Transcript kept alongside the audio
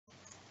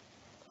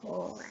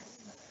All right.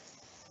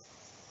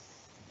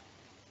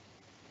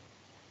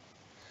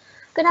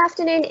 Good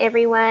afternoon,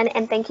 everyone,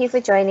 and thank you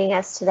for joining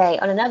us today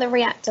on another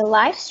Reactor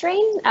live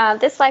stream.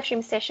 This live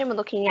stream session, we're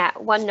looking at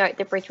OneNote,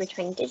 the bridge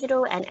between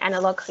digital and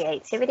analog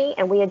creativity,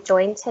 and we are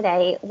joined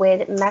today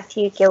with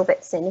Mathew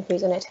Gilbertson,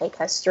 who's going to take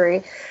us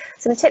through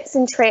some tips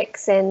and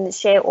tricks and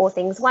share all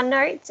things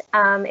OneNote.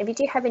 If you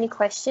do have any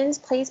questions,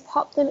 please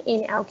pop them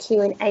in our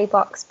Q&A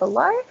box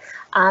below,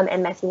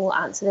 and Mathew will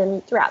answer them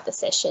throughout the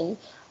session.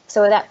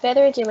 So without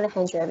further ado, I'm going to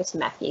hand you over to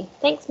Mathew.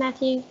 Thanks,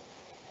 Mathew.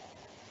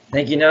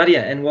 Thank you,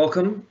 Nadia, and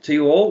welcome to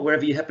you all,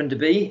 wherever you happen to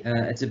be.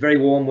 It's a very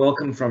warm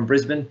welcome from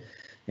Brisbane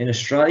in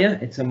Australia.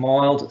 It's a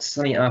mild,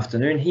 sunny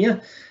afternoon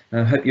here.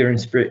 I hope you're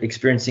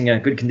experiencing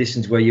good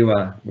conditions where you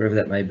are, wherever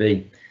that may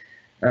be.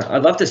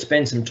 I'd love to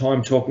spend some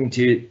time talking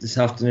to you this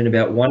afternoon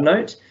about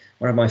OneNote,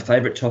 one of my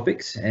favourite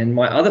topics, and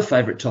my other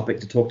favourite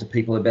topic to talk to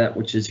people about,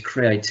 which is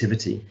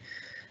creativity.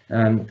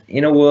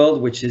 In a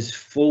world which is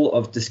full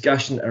of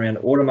discussion around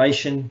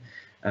automation,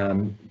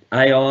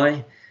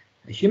 AI,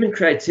 human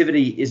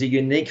creativity is a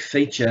unique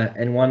feature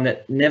and one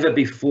that never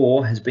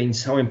before has been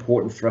so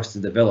important for us to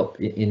develop,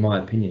 in my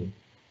opinion.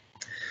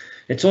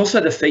 It's also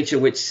the feature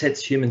which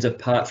sets humans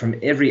apart from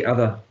every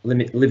other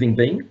living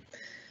being.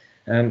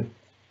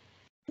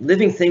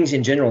 Living things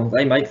in general,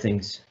 they make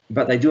things,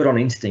 but they do it on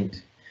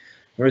instinct.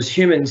 Whereas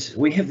humans,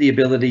 we have the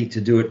ability to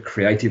do it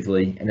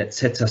creatively, and it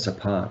sets us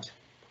apart.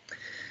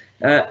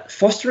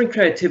 Fostering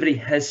creativity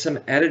has some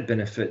added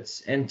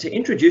benefits, and to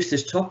introduce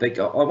this topic,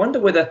 I wonder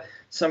whether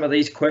some of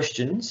these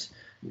questions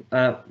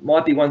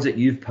might be ones that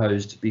you've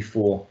posed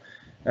before.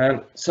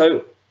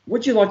 So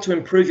would you like to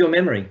improve your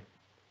memory?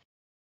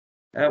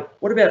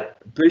 What about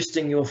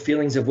boosting your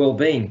feelings of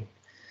well-being?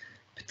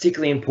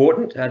 Particularly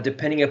important,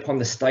 depending upon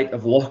the state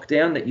of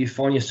lockdown that you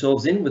find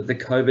yourselves in with the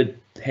COVID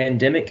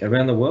pandemic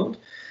around the world.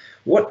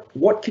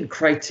 What can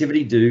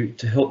creativity do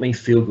to help me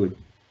feel good?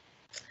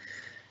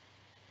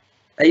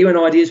 Are you an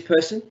ideas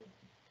person?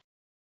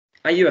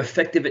 Are you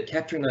effective at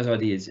capturing those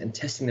ideas and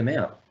testing them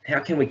out? How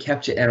can we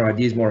capture our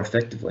ideas more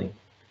effectively?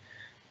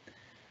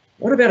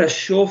 What about a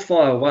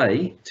surefire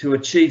way to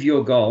achieve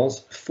your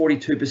goals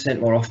 42%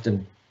 more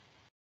often?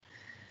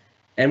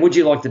 And would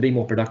you like to be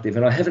more productive?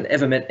 And I haven't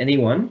ever met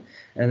anyone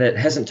that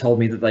hasn't told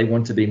me that they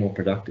want to be more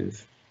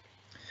productive.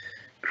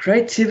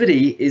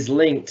 Creativity is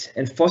linked,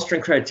 and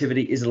fostering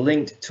creativity is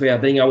linked to our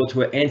being able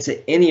to answer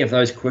any of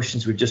those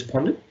questions we've just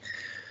pondered.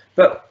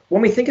 But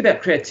when we think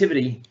about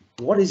creativity,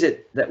 what is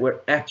it that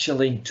we're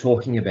actually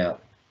talking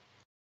about?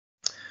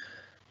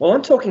 Well,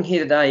 I'm talking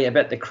here today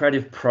about the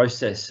creative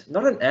process,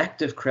 not an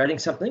act of creating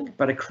something,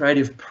 but a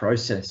creative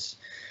process.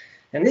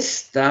 And this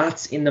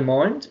starts in the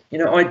mind. You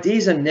know,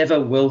 ideas are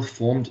never well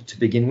formed to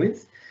begin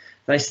with.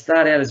 They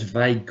start out as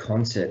vague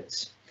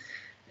concepts.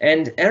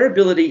 And our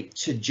ability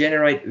to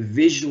generate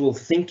visual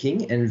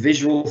thinking and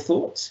visual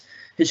thoughts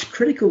is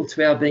critical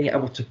to our being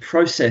able to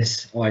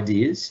process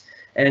ideas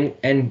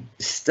and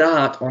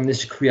start on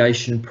this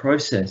creation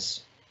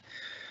process.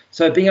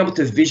 So being able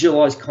to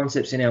visualize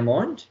concepts in our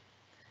mind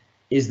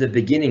is the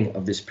beginning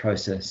of this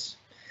process.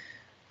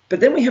 But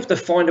then we have to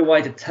find a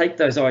way to take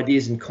those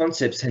ideas and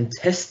concepts and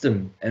test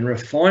them and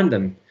refine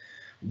them.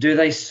 Do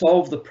they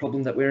solve the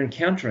problem that we're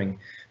encountering?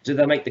 Do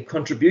they make the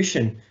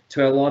contribution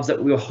to our lives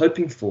that we were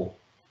hoping for?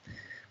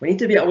 We need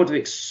to be able to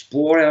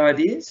explore our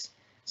ideas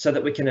so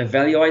that we can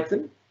evaluate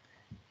them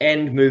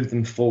and move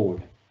them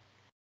forward.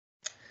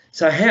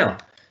 So how?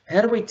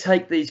 How do we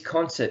take these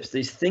concepts,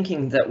 these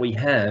thinking that we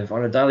have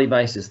on a daily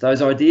basis,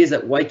 those ideas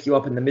that wake you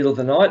up in the middle of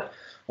the night,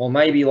 or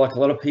maybe like a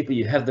lot of people,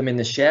 you have them in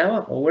the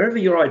shower, or wherever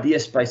your idea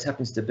space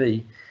happens to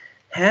be,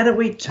 how do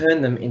we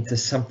turn them into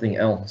something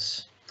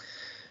else?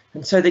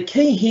 And so the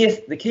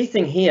key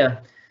thing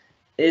here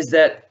is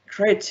that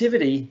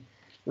creativity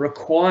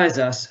requires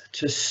us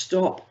to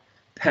stop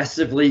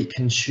passively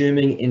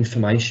consuming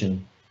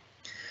information.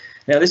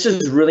 Now, this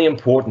is really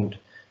important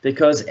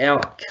because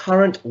our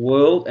current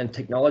world and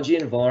technology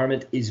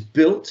environment is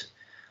built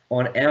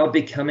on our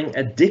becoming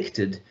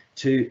addicted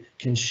to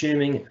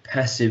consuming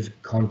passive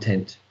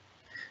content,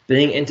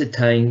 being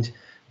entertained,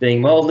 being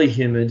mildly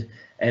humoured,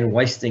 and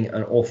wasting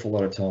an awful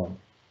lot of time.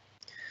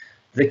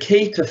 The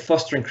key to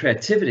fostering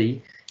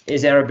creativity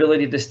is our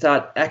ability to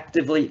start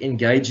actively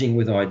engaging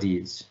with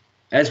ideas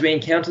as we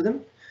encounter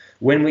them,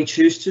 when we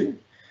choose to.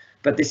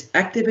 But this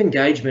active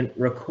engagement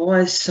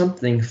requires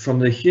something from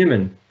the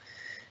human,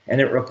 and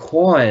it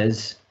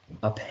requires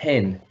a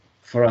pen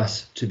for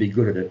us to be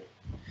good at it.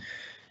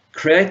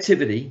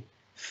 Creativity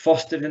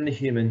fostered in the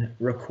human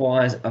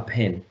requires a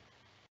pen.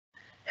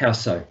 How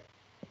so?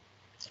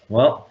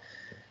 Well,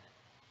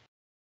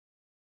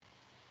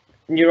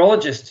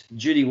 neurologist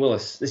Judy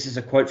Willis, this is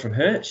a quote from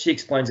her, she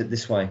explains it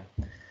this way.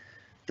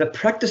 The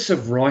practice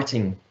of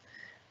writing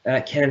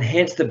can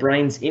enhance the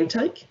brain's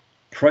intake,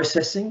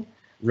 processing,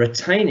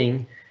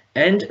 retaining,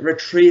 and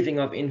retrieving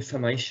of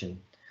information.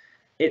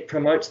 It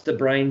promotes the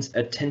brain's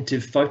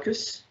attentive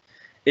focus.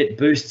 It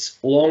boosts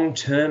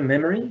long-term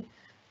memory,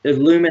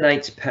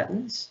 illuminates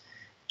patterns,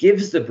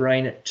 gives the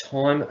brain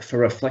time for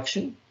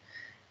reflection,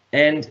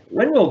 And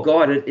when well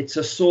guided, it's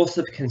a source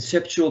of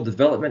conceptual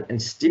development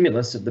and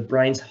stimulus of the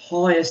brain's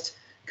highest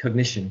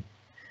cognition.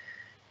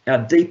 Our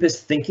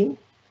deepest thinking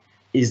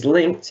is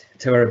linked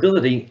to our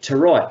ability to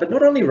write, but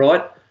not only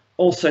write,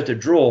 also to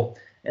draw.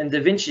 And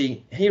Da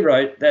Vinci, he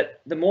wrote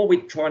that the more we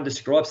try and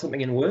describe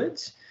something in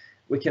words,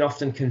 we can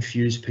often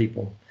confuse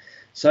people.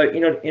 So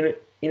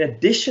in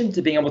addition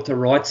to being able to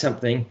write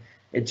something,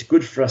 it's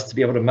good for us to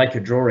be able to make a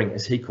drawing,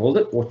 as he called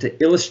it, or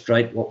to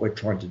illustrate what we're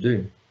trying to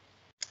do.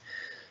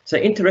 So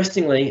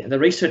interestingly, the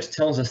research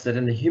tells us that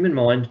in the human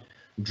mind,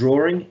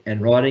 drawing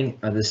and writing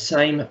are the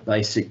same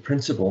basic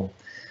principle.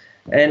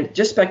 And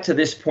just back to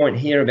this point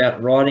here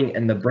about writing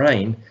and the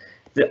brain,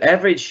 the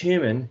average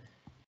human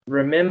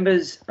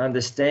remembers,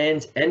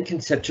 understands, and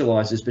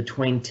conceptualizes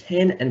between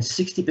 10 and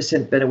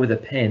 60% better with a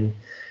pen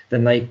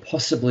than they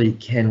possibly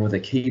can with a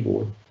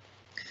keyboard.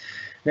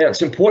 Now,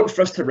 it's important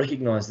for us to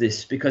recognize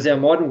this because our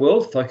modern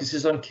world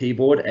focuses on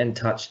keyboard and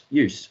touch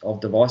use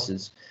of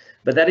devices,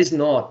 but that is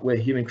not where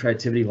human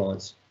creativity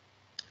lies.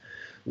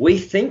 We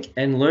think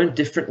and learn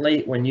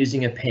differently when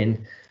using a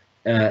pen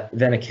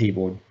than a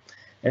keyboard.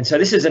 And so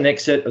this is an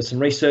excerpt of some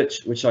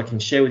research which I can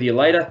share with you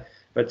later,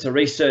 but it's a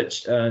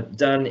research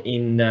done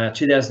in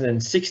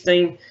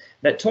 2016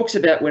 that talks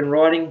about when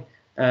writing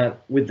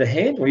with the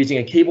hand or using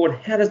a keyboard,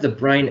 how does the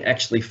brain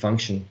actually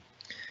function?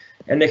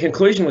 And the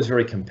conclusion was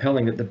very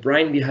compelling, that the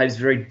brain behaves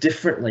very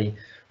differently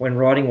when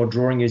writing or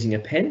drawing using a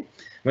pen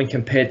when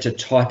compared to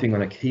typing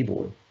on a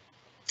keyboard.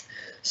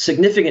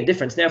 Significant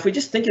difference. Now, if we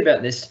just think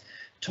about this,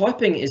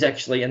 typing is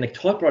actually, and the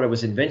typewriter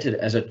was invented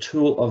as a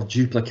tool of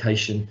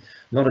duplication,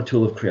 not a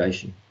tool of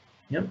creation.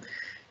 Yeah?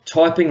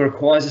 Typing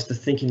requires us to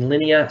think in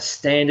linear,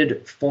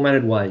 standard,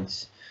 formatted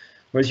ways.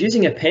 Whereas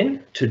using a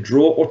pen to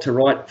draw or to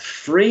write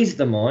frees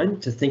the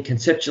mind to think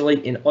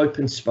conceptually in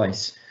open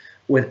space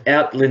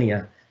without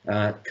linear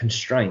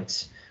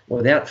constraints,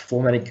 without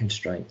formatting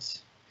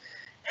constraints.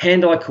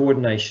 Hand-eye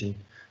coordination,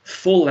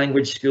 full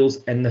language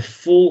skills, and the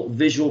full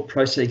visual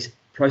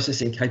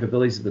processing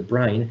capabilities of the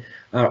brain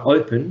are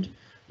opened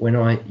when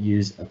I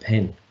use a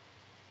pen.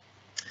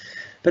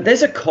 But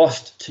there's a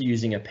cost to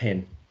using a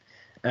pen,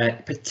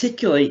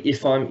 particularly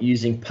if I'm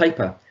using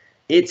paper.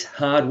 It's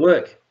hard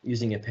work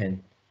using a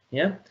pen.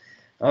 Yeah,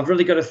 I've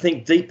really got to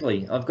think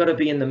deeply. I've got to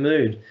be in the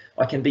mood.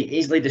 I can be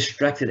easily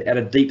distracted out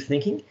of deep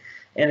thinking.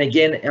 And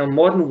again, our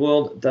modern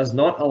world does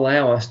not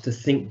allow us to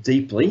think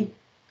deeply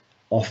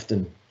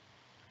often.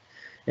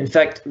 In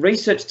fact,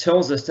 research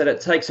tells us that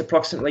it takes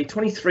approximately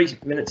 23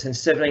 minutes and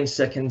 17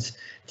 seconds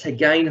to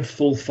gain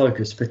full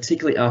focus,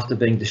 particularly after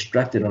being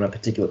distracted on a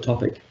particular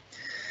topic.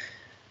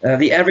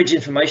 The average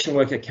information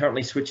worker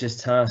currently switches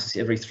tasks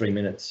every 3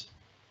 minutes.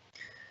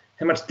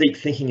 How much deep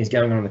thinking is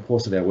going on in the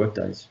course of our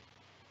workdays?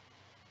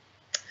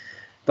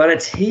 But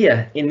it's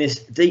here in this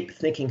deep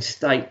thinking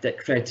state that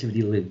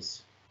creativity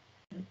lives.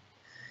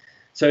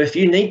 So if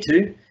you need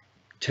to,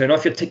 turn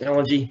off your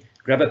technology,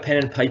 grab a pen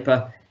and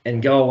paper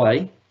and go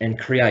away and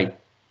create,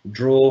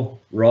 draw,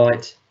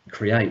 write,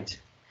 create.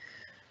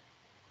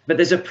 But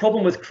there's a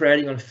problem with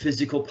creating on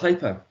physical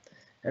paper.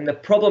 And the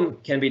problem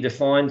can be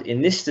defined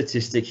in this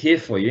statistic here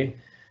for you,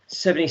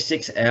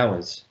 76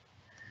 hours.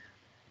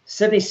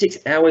 76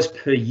 hours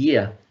per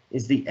year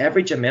is the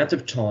average amount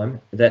of time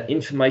that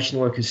information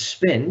workers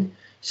spend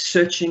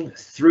searching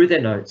through their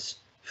notes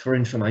for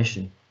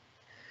information.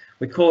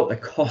 We call it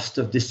the cost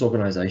of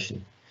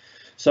disorganization.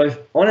 So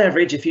on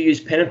average, if you use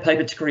pen and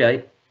paper to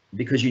create,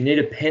 because you need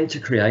a pen to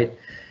create,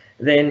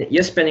 then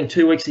you're spending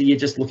 2 weeks a year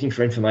just looking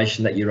for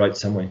information that you wrote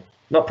somewhere,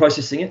 not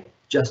processing it,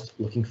 just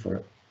looking for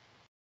it.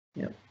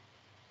 Yeah.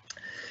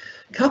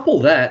 Couple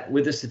that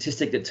with the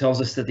statistic that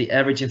tells us that the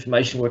average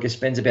information worker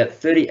spends about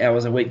 30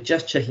 hours a week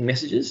just checking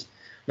messages,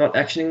 not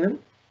actioning them.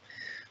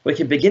 We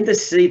can begin to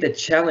see the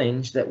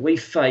challenge that we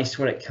face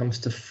when it comes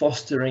to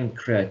fostering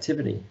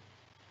creativity.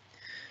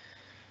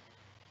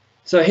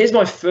 So here's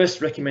my first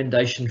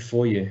recommendation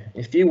for you.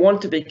 If you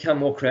want to become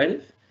more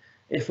creative,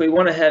 if we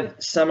want to have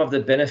some of the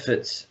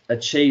benefits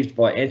achieved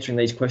by answering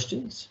these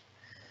questions,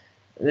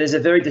 there's a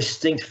very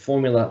distinct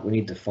formula we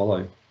need to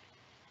follow.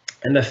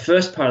 And the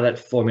first part of that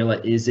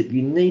formula is that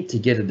you need to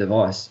get a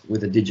device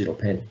with a digital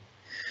pen.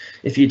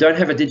 If you don't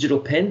have a digital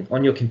pen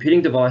on your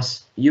computing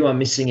device, you are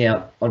missing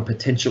out on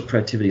potential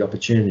creativity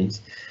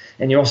opportunities.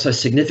 And you're also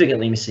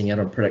significantly missing out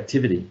on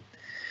productivity. And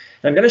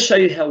I'm going to show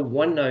you how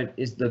OneNote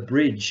is the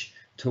bridge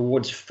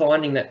towards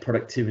finding that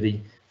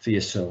productivity for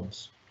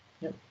yourselves.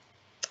 Yep.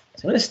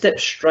 So I'm going to step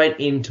straight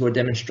into a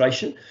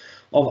demonstration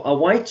of a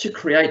way to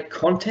create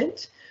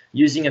content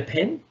using a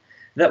pen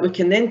that we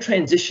can then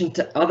transition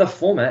to other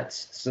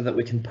formats so that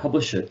we can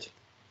publish it.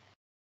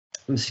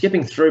 I'm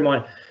skipping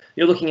through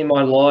you're looking in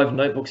my live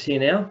notebooks here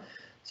now.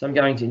 So I'm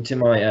going into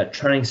my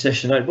training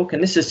session notebook,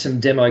 and this is some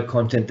demo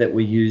content that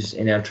we use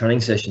in our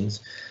training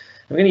sessions.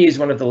 I'm going to use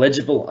one of the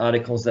legible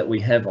articles that we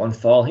have on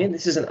file here.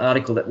 This is an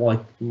article that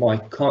my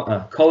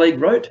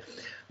colleague wrote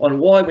on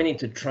why we need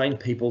to train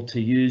people to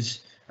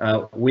use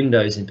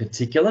Windows in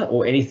particular,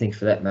 or anything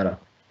for that matter.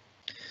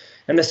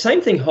 And the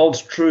same thing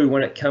holds true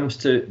when it comes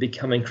to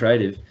becoming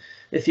creative.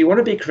 If you want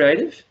to be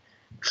creative,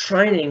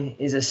 training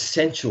is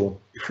essential,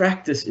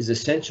 practice is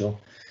essential.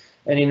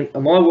 And in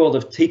my world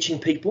of teaching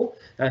people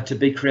to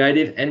be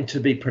creative and to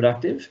be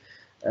productive,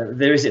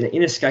 there is an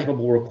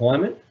inescapable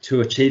requirement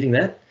to achieving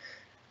that.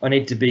 I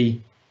need to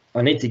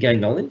gain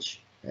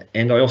knowledge,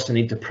 and I also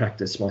need to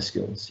practice my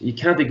skills. You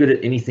can't be good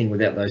at anything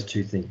without those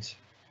two things.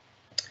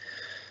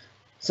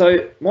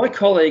 So my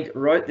colleague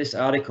wrote this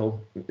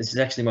article. This is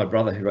actually my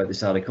brother who wrote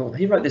this article.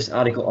 He wrote this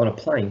article on a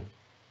plane.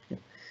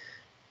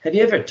 Have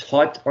you ever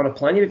typed on a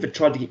plane? Have you ever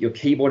tried to get your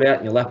keyboard out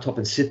and your laptop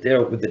and sit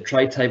there with the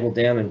tray table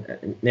down?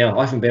 And now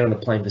I haven't been on a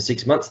plane for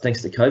 6 months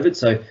thanks to COVID,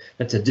 so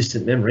that's a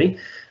distant memory.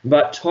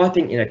 But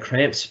typing in a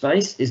cramped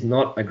space is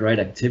not a great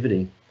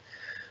activity.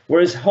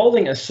 Whereas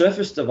holding a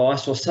Surface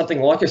device or something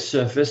like a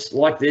Surface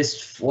like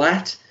this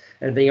flat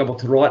and being able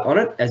to write on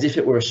it as if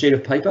it were a sheet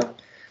of paper,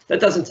 that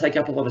doesn't take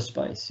up a lot of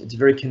space. It's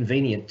very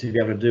convenient to be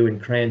able to do in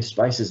crammed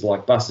spaces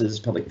like buses,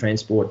 public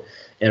transport,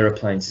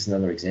 aeroplanes is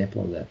another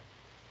example of that.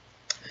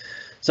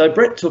 So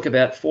Brett took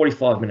about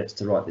 45 minutes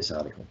to write this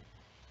article.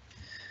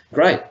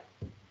 Great,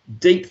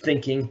 deep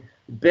thinking,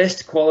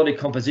 best quality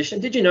composition.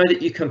 Did you know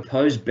that you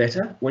compose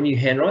better when you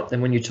handwrite than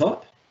when you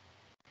type?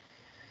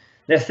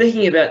 Now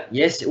thinking about,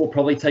 yes, it will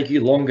probably take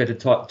you longer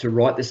to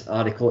write this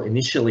article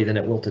initially than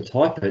it will to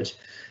type it.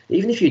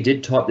 Even if you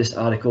did type this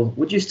article,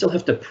 would you still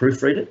have to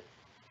proofread it?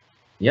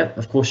 Yeah,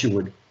 of course you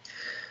would.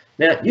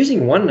 Now,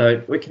 using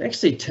OneNote, we can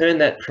actually turn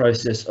that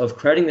process of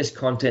creating this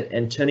content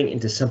and turning it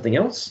into something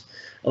else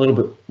a little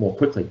bit more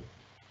quickly.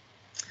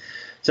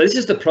 So this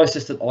is the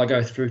process that I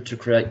go through to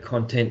create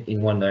content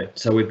in OneNote.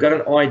 So we've got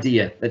an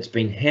idea that's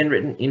been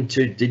handwritten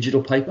into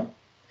digital paper.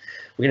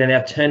 We're going to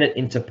now turn it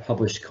into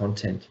published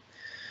content.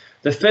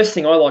 The first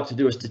thing I like to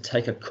do is to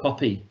take a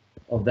copy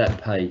of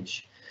that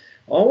page.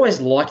 I always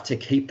like to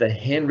keep the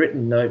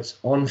handwritten notes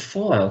on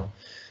file.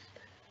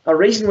 A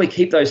reason we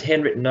keep those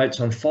handwritten notes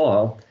on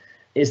file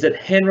is that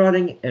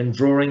handwriting and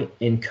drawing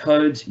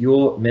encodes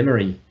your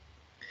memory.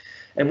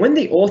 And when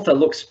the author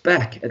looks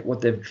back at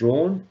what they've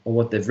drawn or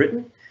what they've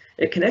written,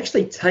 it can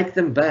actually take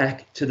them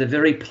back to the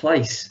very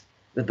place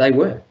that they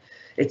were.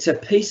 It's a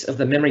piece of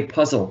the memory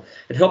puzzle.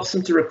 It helps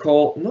them to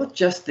recall not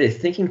just their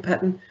thinking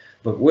pattern,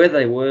 but where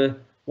they were,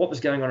 what was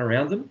going on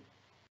around them.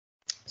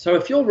 So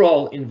if your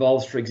role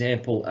involves, for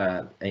example,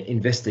 an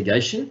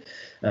investigation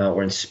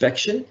or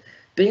inspection,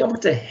 being able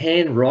to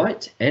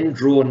handwrite and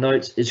draw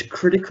notes is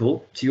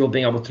critical to your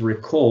being able to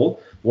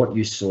recall what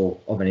you saw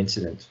of an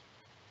incident.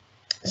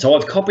 So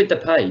I've copied the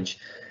page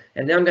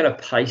and now I'm going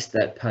to paste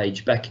that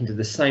page back into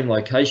the same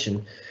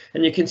location.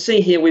 And you can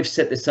see here we've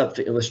set this up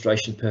for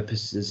illustration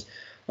purposes.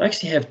 I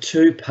actually have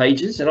 2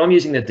 pages, and I'm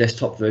using the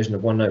desktop version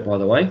of OneNote, by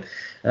the way,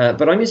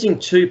 but I'm using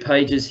 2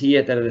 pages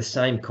here that are the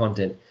same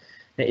content.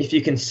 Now, if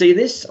you can see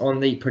this on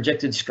the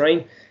projected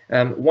screen,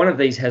 one of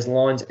these has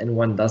lines and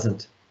one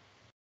doesn't.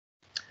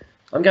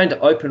 I'm going to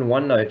open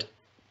OneNote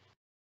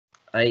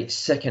a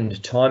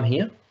second time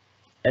here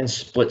and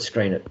split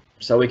screen it.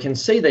 So we can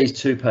see these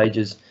 2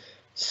 pages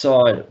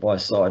side by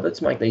side.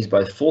 Let's make these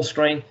both full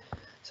screen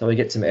so we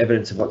get some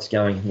evidence of what's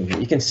going on here.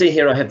 You can see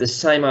here I have the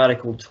same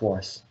article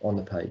twice on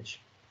the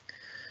page.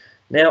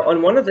 Now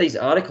on one of these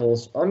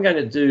articles, I'm going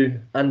to do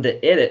under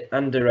edit,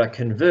 under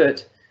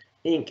convert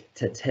ink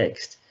to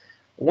text.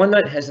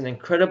 OneNote has an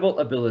incredible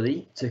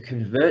ability to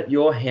convert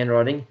your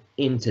handwriting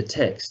into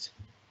text.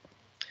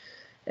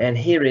 And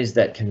here is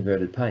that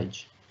converted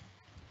page.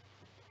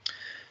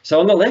 So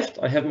on the left,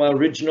 I have my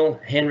original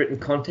handwritten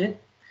content.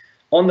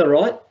 On the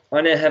right,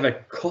 I now have a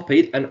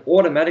copied, an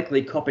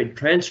automatically copied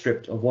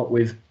transcript of what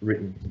we've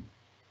written.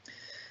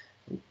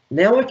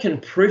 Now I can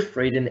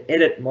proofread and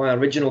edit my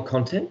original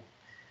content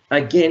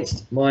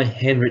against my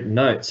handwritten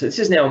notes. So this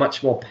is now a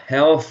much more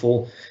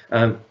powerful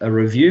a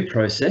review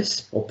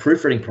process or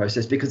proofreading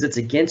process because it's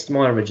against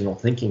my original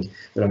thinking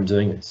that I'm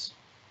doing this.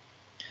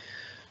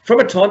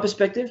 From a time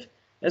perspective,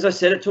 as I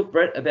said, it took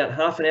Brett about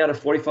half an hour to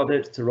 45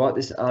 minutes to write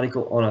this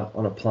article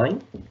on a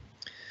plane.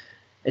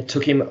 It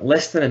took him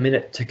less than a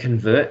minute to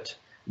convert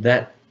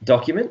that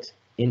document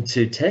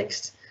into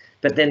text,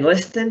 but then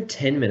less than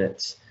 10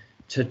 minutes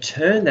to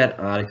turn that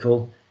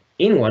article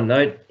in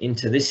OneNote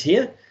into this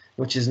here,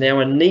 which is now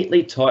a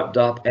neatly typed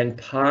up and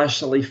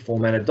partially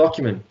formatted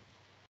document.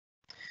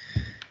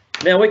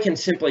 Now we can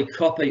simply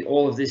copy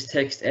all of this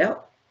text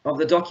out of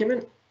the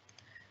document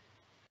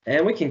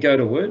and we can go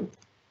to Word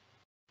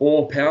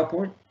or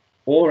PowerPoint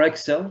or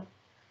Excel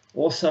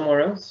or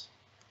somewhere else.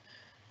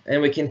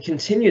 And we can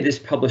continue this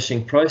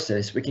publishing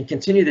process. We can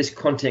continue this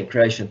content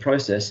creation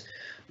process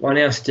by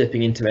now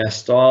stepping into our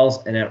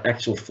styles and our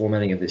actual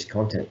formatting of this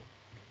content.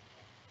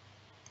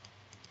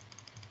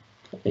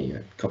 There you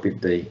go, copy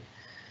B.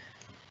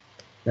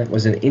 That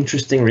was an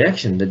interesting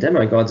reaction. The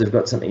demo guides have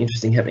got something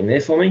interesting happening there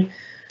for me.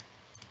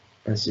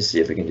 Let's just see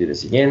if we can do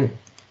this again.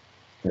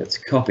 Let's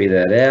copy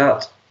that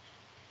out.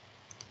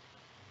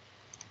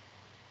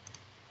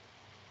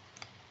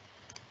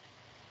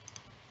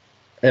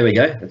 There we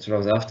go, that's what I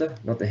was after,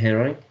 not the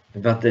handwriting,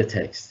 but the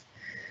text.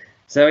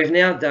 So we've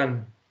now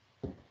done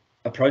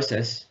a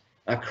process,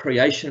 a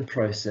creation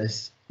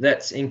process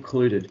that's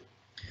included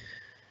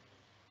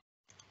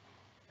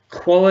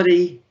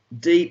quality,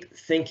 deep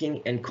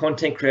thinking and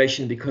content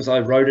creation because I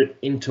wrote it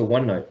into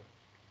OneNote.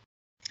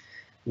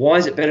 Why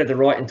is it better to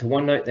write into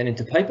OneNote than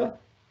into paper?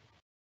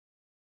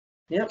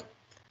 Yep.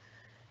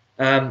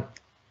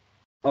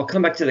 I'll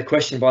come back to the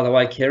question, by the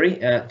way, Kerry,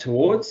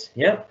 towards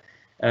the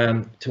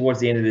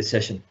end of this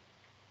session.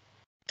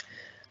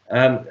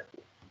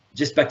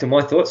 Just back to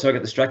my thoughts, so I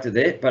got distracted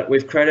there, but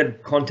we've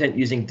created content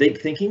using deep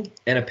thinking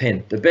and a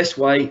pen, the best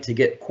way to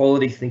get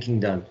quality thinking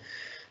done.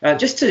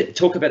 Just to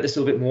talk about this a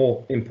little bit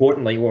more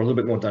importantly, or a little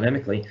bit more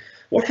dynamically,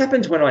 what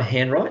happens when I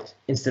handwrite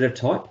instead of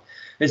type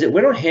is that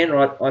when I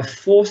handwrite, I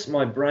force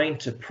my brain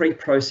to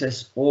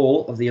pre-process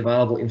all of the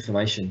available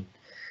information.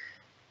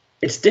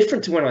 It's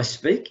different to when I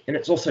speak, and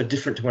it's also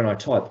different to when I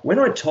type. When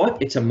I type,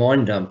 it's a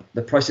mind dump.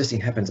 The processing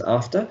happens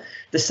after.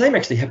 The same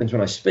actually happens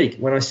when I speak.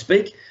 When I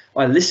speak,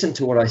 I listen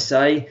to what I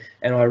say,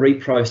 and I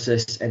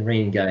reprocess and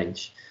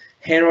re-engage.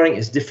 Handwriting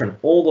is different.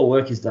 All the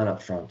work is done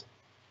up front.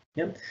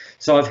 Yep.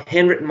 So I've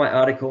handwritten my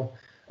article.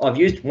 I've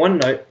used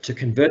OneNote to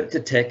convert it to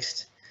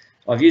text.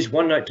 I've used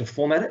OneNote to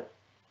format it.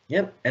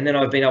 Yep. And then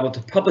I've been able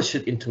to publish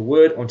it into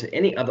Word onto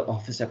any other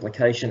Office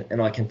application,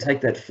 and I can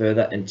take that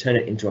further and turn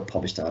it into a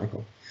published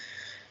article.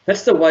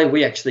 That's the way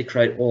we actually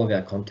create all of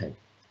our content.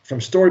 From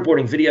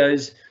storyboarding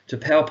videos to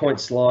PowerPoint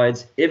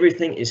slides,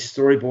 everything is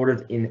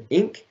storyboarded in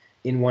ink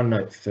in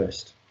OneNote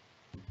first.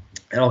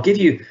 And I'll give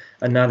you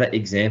another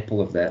example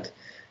of that.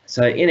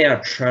 So in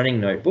our training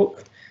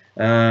notebook,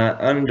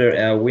 under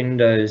our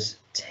Windows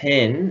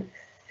 10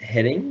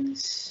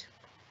 headings,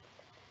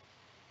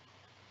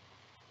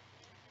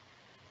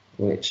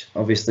 which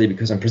obviously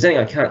because I'm presenting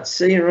I can't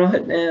see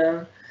right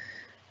now,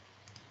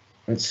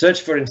 let's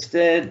search for it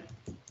instead.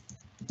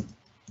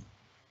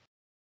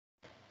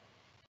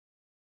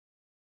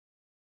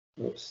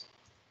 Oops.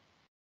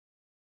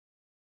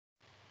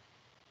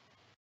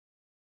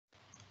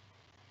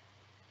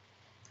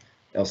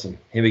 Awesome.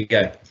 Here we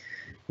go.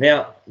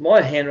 Now,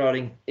 my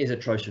handwriting is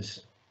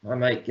atrocious. I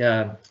make,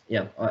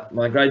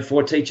 my grade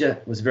 4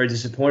 teacher was very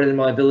disappointed in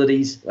my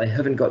abilities. They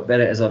haven't got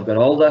better as I've got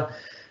older.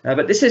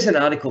 But this is an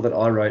article that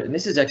I wrote, and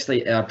this is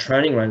actually our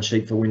training run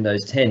sheet for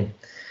Windows 10.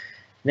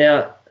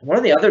 Now, one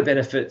of the other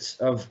benefits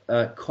of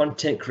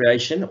content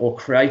creation or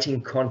creating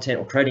content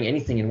or creating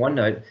anything in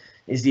OneNote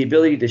is the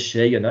ability to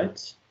share your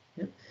notes.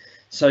 Yep.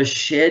 So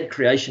shared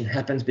creation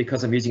happens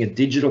because I'm using a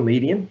digital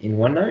medium in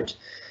OneNote.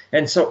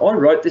 And so I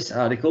wrote this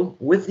article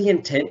with the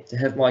intent to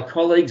have my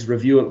colleagues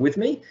review it with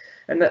me,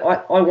 and that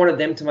I wanted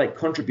them to make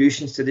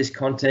contributions to this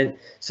content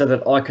so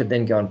that I could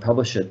then go and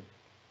publish it.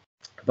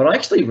 But I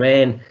actually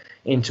ran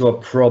into a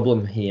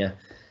problem here.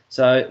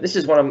 So this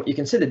is one you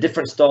can see the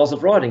different styles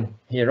of writing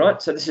here,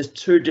 right? So this is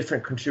two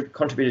different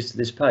contributors to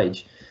this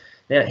page.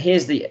 Now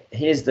here's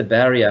the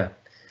barrier.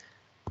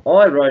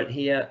 I wrote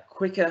here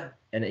quicker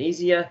and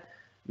easier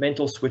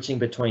mental switching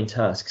between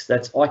tasks.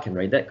 I can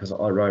read that because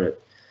I wrote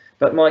it.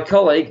 But my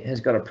colleague has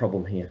got a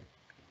problem here.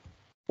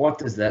 What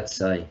does that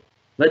say?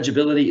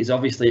 Legibility is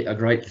obviously a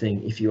great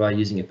thing if you are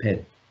using a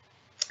pen.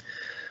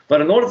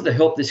 But in order to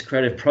help this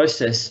creative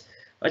process,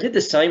 I did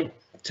the same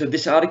to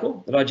this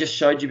article that I just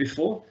showed you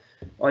before.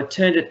 I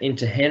turned it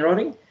into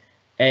handwriting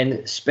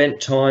and spent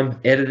time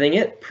editing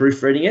it,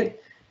 proofreading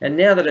it. And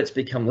now that it's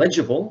become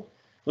legible,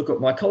 look what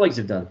my colleagues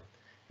have done.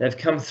 They've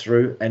come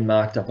through and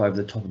marked up over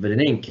the top of it in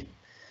ink.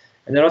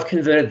 And then I've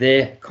converted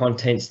their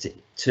contents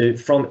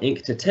from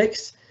ink to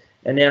text.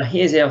 And now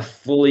here's our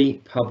fully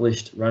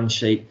published run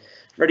sheet,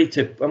 ready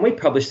to, when we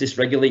publish this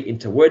regularly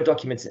into Word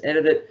documents and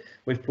edit it,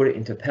 we've put it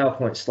into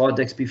PowerPoint slide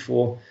decks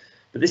before.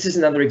 But this is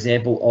another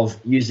example of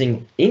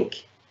using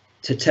ink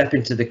to tap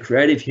into the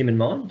creative human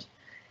mind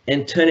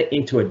and turn it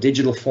into a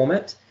digital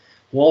format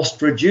whilst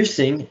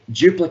reducing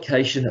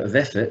duplication of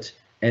effort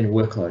and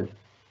workload.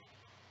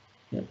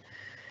 Yeah.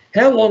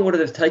 How long would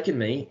it have taken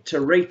me to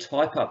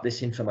retype up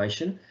this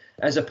information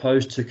as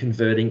opposed to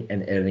converting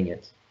and editing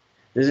it?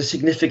 There's a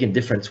significant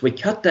difference. We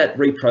cut that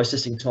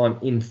reprocessing time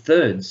in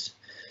thirds.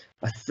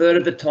 A third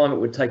of the time it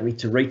would take me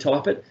to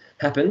retype it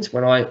happens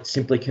when I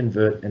simply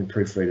convert and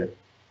proofread it.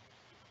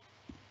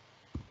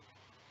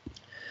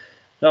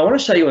 Now I want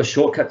to show you a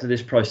shortcut to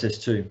this process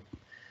too.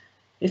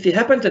 If you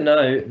happen to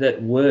know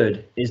that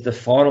Word is the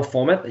final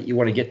format that you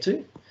want to get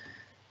to,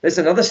 there's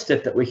another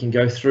step that we can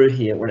go through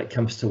here when it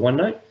comes to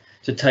OneNote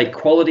to take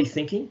quality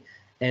thinking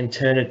and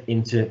turn it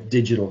into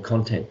digital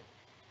content,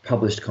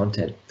 published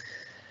content.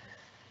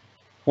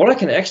 What I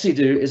can actually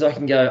do is I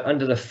can go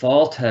under the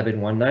File tab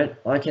in OneNote.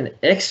 I can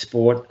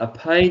export a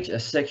page, a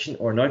section,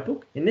 or a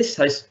notebook. In this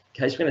case,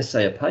 we're going to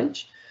say a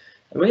page,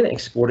 and we're going to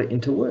export it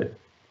into Word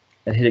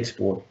and hit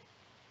Export.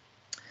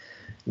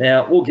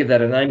 Now, we'll give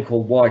that a name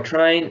called Y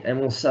Train, and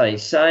we'll say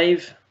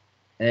Save,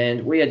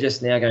 and we are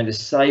just now going to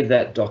save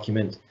that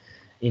document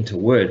into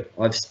Word.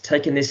 I've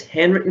taken this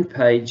handwritten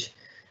page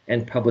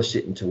and published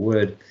it into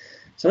Word.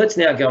 So let's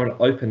now go and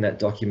open that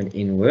document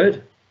in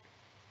Word.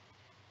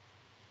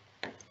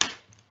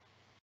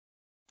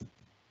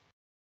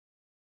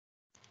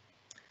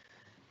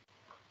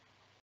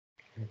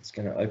 It's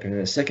going to open in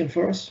a second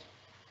for us.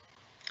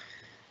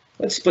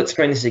 Let's split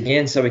screen this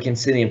again so we can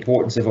see the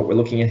importance of what we're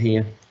looking at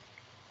here.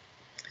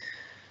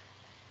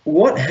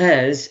 what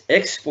has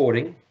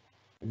exporting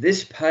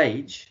this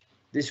page,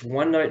 this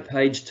OneNote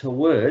page to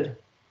Word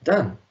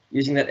done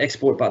using that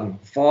export button?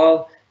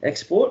 File,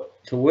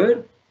 export to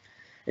Word.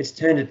 It's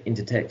turned it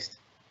into text.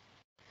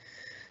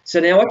 So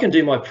now I can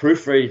do my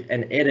proofread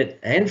and edit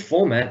and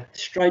format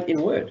straight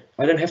in Word.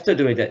 I don't have to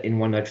do that in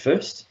OneNote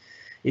first.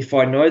 If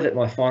I know that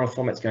my final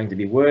format is going to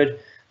be Word,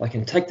 I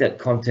can take that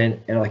content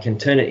and I can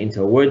turn it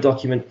into a Word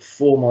document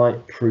for my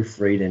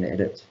proofread and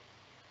edit.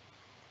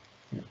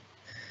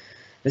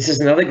 This is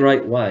another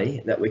great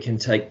way that we can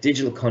take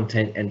digital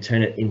content and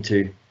turn it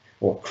into,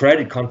 or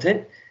created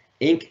content,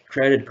 ink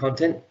created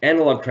content,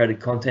 analog created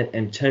content,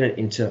 and turn it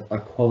into a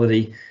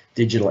quality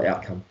digital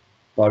outcome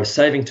by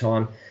saving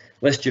time,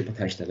 less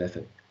duplication of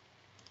effort.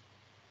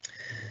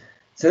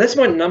 So that's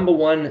my number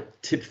one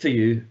tip for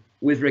you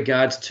with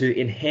regards to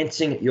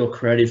enhancing your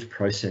creative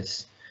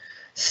process.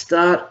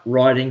 Start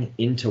writing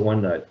into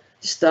OneNote.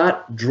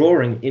 Start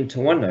drawing into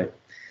OneNote.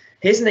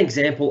 Here's an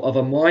example of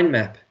a mind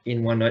map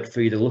in OneNote for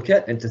you to look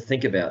at and to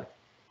think about.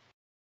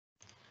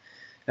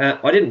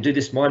 I didn't do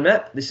this mind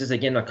map. This is,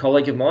 again, a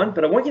colleague of mine,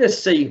 but I want you to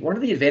see one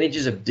of the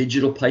advantages of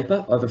digital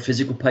paper over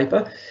physical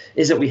paper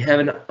is that we have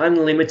an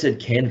unlimited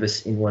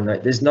canvas in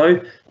OneNote. There's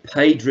no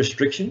page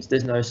restrictions.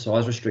 There's no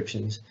size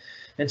restrictions.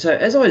 And so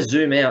as I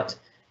zoom out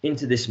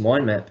into this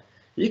mind map,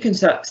 you can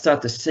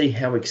start to see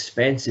how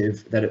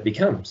expansive that it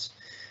becomes.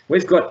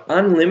 We've got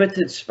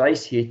unlimited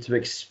space here to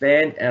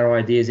expand our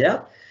ideas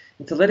out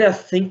and to let our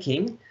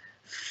thinking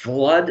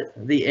flood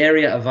the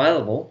area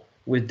available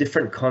with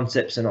different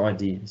concepts and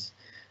ideas.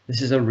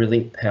 This is a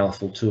really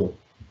powerful tool.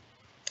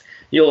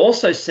 You'll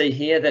also see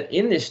here that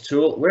in this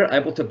tool, we're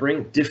able to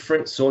bring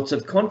different sorts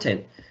of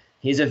content.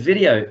 Here's a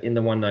video in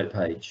the OneNote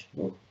page.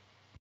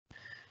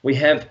 We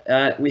have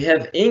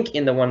ink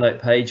in the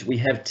OneNote page. We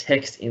have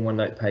text in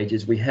OneNote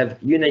pages. We have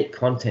unique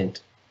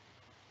content.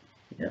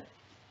 Yeah.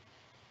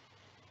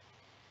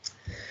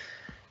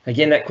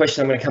 Again, that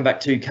question I'm going to come back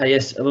to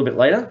KS a little bit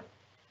later.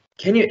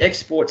 Can you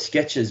export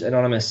sketches?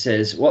 Anonymous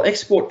says. Well,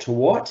 export to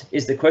what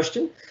is the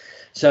question?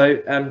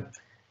 So,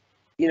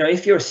 you know,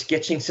 if you're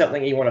sketching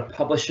something and you want to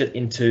publish it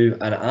into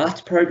an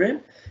art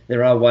program,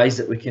 there are ways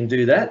that we can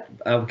do that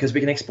because we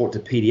can export to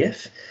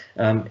PDF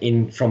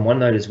from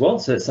OneNote as well.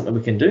 So that's something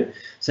we can do.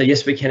 So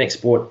yes, we can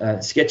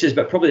export sketches,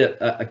 but probably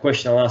a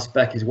question I'll ask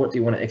back is what do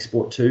you want to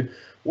export to?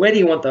 Where do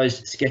you want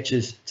those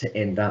sketches to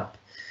end up?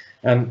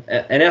 And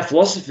our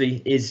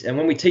philosophy is, and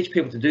when we teach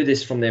people to do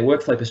this from their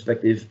workflow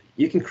perspective,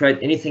 you can create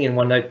anything in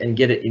OneNote and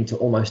get it into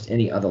almost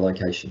any other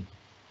location.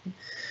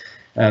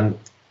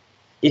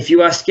 If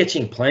you are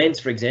sketching plans,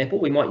 for example,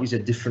 we might use a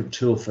different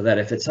tool for that.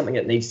 If it's something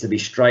that needs to be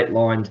straight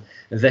lined,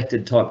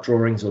 vectored type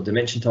drawings or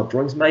dimension type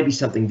drawings, maybe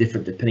something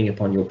different depending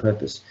upon your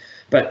purpose.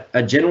 But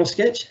a general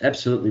sketch,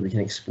 absolutely we can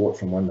export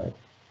from OneNote.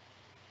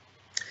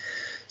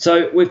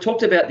 So we've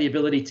talked about the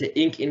ability to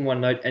ink in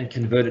OneNote and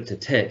convert it to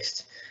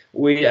text.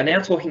 We are now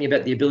talking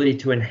about the ability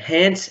to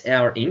enhance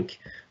our ink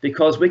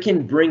because we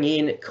can bring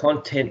in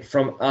content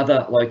from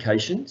other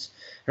locations.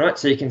 Right,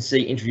 so you can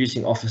see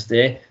introducing Office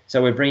there.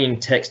 So we're bringing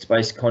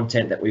text-based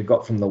content that we've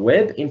got from the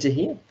web into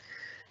here.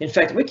 In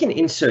fact, we can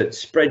insert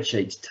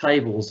spreadsheets,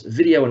 tables,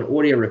 video and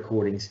audio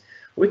recordings.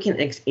 We can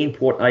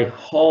import a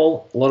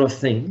whole lot of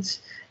things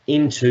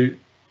into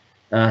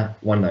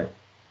OneNote.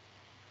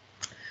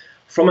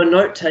 From a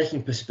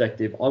note-taking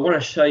perspective, I want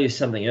to show you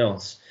something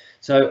else.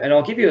 So, and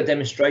I'll give you a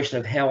demonstration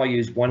of how I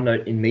use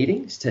OneNote in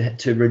meetings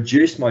to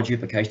reduce my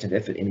duplication of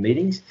effort in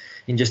meetings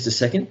in just a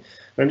second.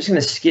 But I'm just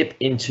going to skip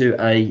into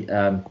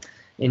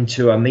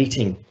a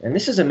meeting. And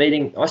this is a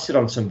meeting, I sit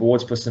on some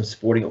boards for some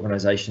sporting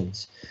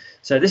organisations.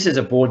 So this is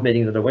a board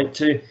meeting that I went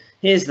to.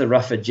 Here's the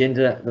rough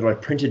agenda that I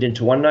printed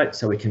into OneNote,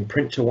 so we can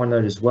print to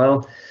OneNote as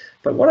well.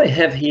 But what I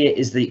have here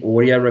is the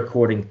audio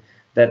recording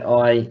that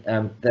I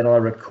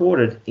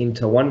recorded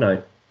into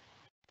OneNote.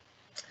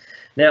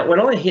 Now, when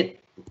I hit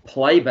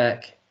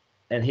playback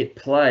and hit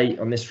play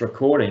on this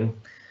recording,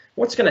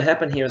 what's going to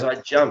happen here is I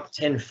jump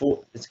 10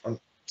 foot.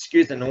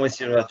 Excuse the noise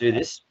here as I do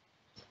this.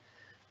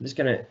 I'm just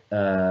going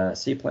to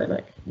see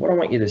playback. What I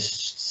want you to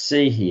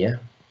see here,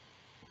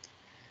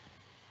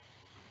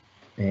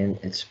 and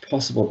it's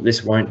possible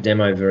this won't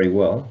demo very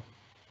well.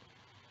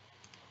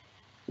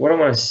 What I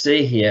want to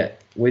see here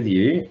with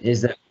you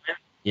is that,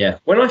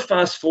 when I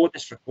fast forward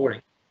this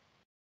recording,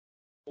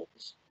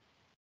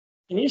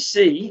 can you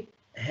see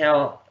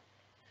how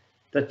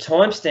the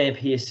timestamp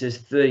here says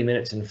 30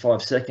 minutes and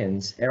 5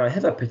 seconds, and I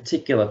have a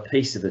particular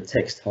piece of the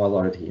text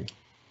highlighted here.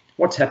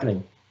 What's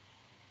happening?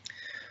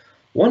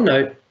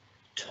 OneNote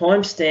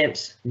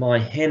timestamps my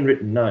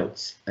handwritten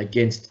notes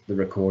against the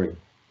recording. Do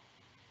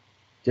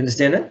you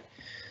understand that?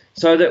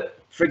 So that,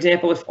 for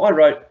example, if I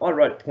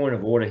wrote point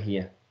of order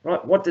here,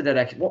 right?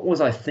 What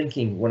was I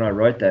thinking when I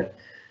wrote that?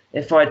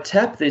 If I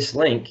tap this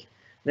link,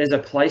 there's a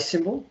place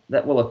symbol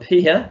that will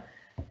appear.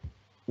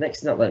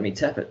 Next, not letting me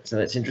tap it, so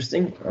that's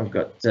interesting. I've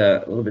got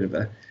a little bit of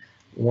a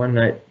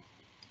OneNote.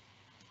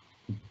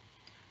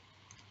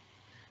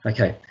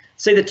 Okay,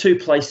 see the two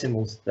place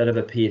symbols that have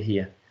appeared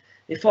here.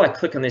 If I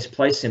click on this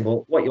place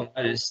symbol, what you'll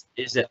notice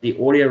is that the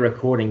audio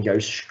recording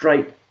goes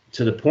straight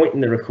to the point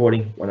in the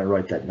recording when I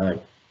wrote that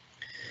note.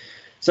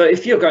 So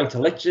if you're going to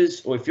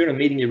lectures or if you're in a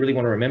meeting you really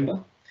want to remember,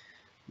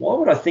 why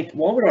would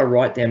I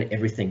write down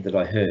everything that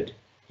I heard?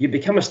 You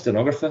become a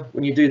stenographer.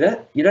 When you do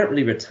that, you don't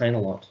really retain a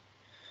lot.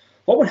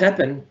 What would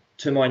happen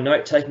to my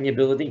note-taking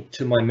ability,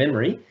 to my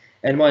memory,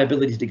 and my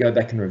ability to go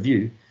back and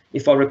review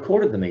if I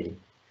recorded the meeting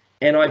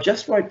and I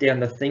just wrote down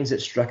the things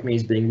that struck me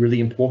as being really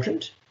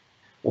important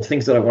or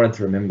things that I wanted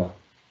to remember?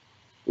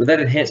 Would that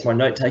enhance my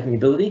note-taking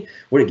ability?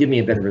 Would it give me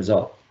a better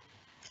result?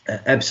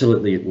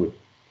 Absolutely it would.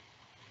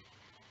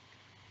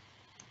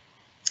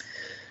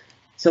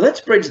 So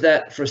let's bridge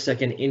that for a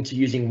second into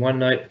using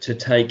OneNote to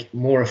take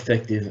more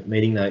effective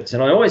meeting notes.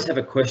 And I always have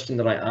a question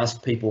that I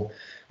ask people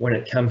when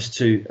it comes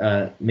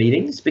to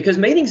meetings, because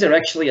meetings are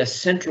actually a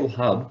central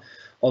hub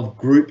of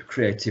group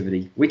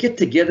creativity. We get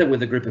together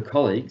with a group of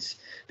colleagues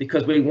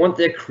because we want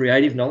their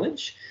creative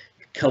knowledge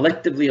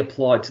collectively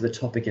applied to the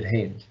topic at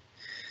hand.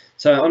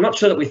 So I'm not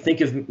sure that we think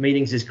of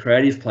meetings as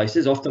creative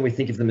places. Often we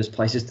think of them as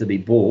places to be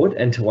bored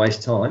and to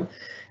waste time.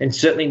 And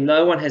certainly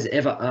no one has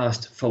ever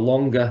asked for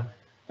longer,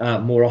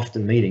 more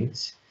often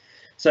meetings.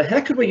 So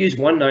how could we use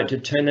OneNote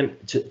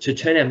to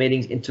turn our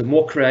meetings into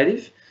more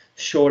creative,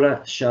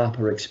 shorter,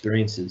 sharper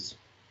experiences?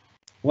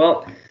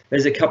 Well,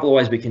 there's a couple of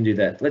ways we can do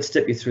that. Let's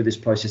step you through this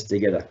process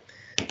together.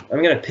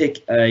 I'm going to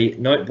pick a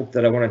notebook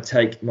that I want to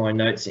take my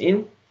notes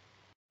in,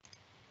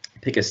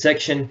 pick a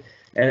section,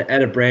 and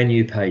add a brand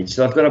new page.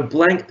 So I've got a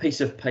blank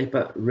piece of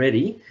paper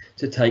ready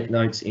to take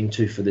notes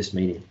into for this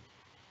meeting.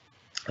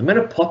 I'm going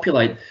to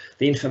populate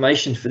the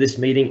information for this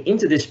meeting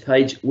into this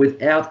page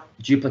without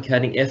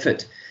duplicating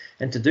effort.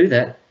 And to do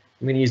that,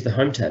 I'm going to use the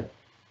Home tab.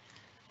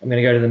 I'm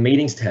going to go to the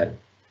Meetings tab.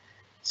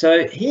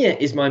 So here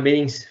is my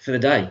meetings for the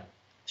day.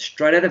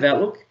 Straight out of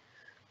Outlook.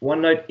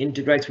 OneNote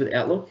integrates with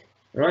Outlook,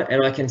 right?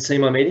 And I can see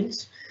my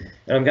meetings.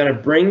 And I'm going to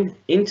bring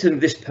into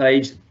this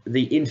page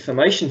the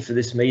information for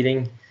this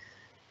meeting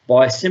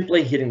by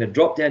simply hitting the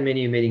drop-down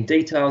menu, Meeting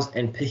Details,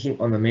 and picking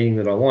on the meeting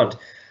that I want.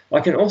 I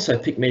can also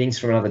pick meetings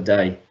for another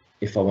day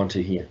if I want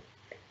to here.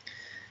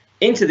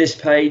 Into this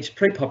page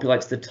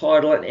pre-populates the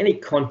title and any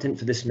content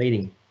for this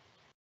meeting.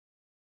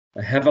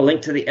 I have a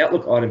link to the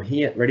Outlook item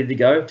here ready to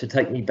go to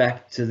take me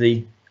back to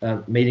the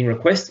meeting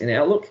request in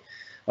Outlook.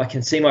 I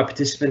can see my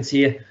participants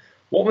here.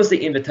 What was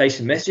the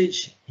invitation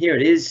message? Here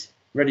it is,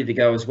 ready to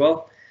go as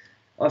well.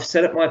 I've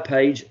set up my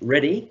page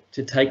ready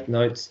to take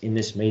notes in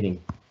this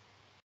meeting.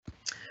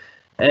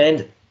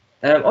 And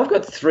I've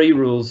got 3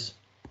 rules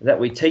that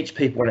we teach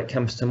people when it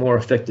comes to more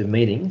effective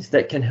meetings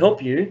that can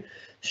help you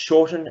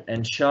shorten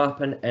and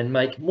sharpen and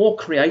make more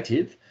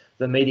creative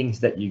the meetings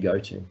that you go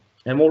to.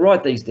 And we'll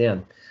write these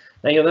down.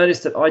 Now you'll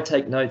notice that I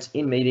take notes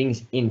in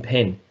meetings in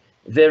pen,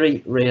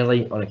 very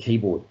rarely on a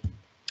keyboard.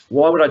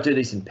 Why would I do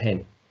this in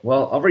pen?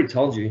 Well, I've already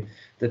told you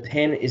the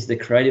pen is the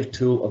creative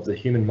tool of the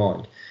human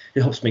mind.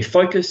 It helps me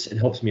focus, it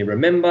helps me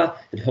remember,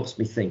 it helps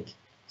me think.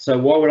 So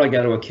why would I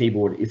go to a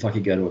keyboard if I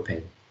could go to a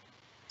pen?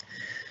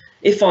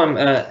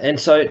 And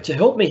so to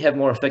help me have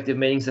more effective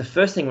meetings, the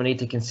first thing we need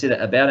to consider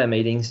about our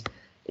meetings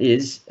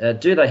is,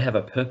 do they have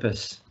a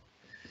purpose?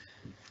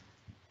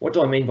 What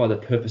do I mean by the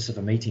purpose of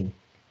a meeting?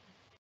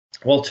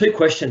 Well, 2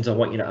 questions I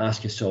want you to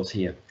ask yourselves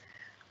here.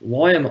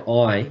 Why am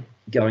I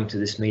going to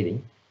this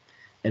meeting?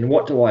 And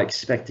what do I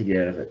expect to get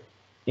out of it?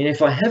 And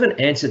if I haven't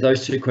answered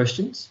those 2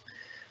 questions,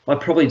 I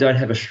probably don't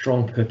have a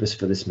strong purpose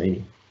for this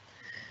meeting.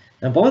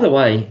 And by the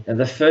way,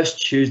 the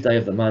first Tuesday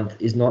of the month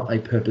is not a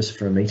purpose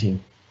for a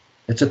meeting.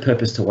 It's a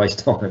purpose to waste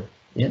time.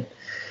 Yeah.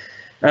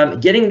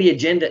 Getting the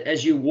agenda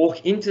as you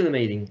walk into the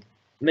meeting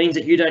means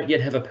that you don't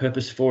yet have a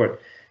purpose for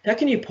it. How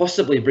can you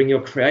possibly bring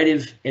your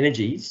creative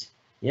energies,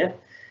 yeah,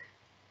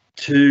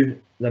 to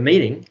the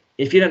meeting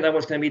if you don't know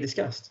what's going to be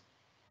discussed?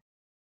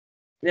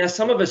 Now,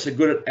 some of us are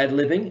good at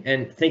ad-libbing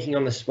and thinking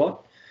on the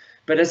spot,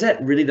 but is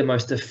that really the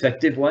most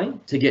effective way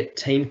to get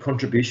team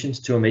contributions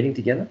to a meeting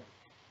together?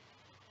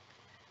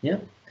 Yeah.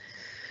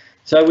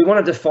 So we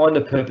want to define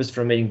the purpose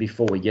for a meeting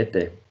before we get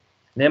there.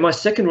 Now, my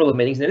second rule of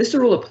meetings, now this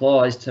rule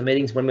applies to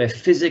meetings when we're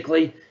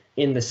physically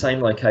in the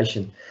same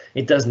location.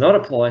 It does not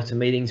apply to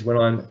meetings when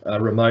I'm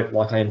remote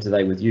like I am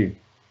today with you.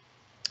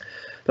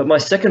 But my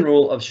second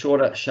rule of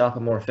shorter, sharper,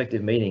 more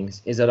effective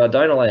meetings is that I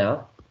don't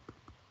allow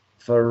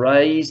for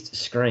raised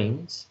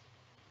screens,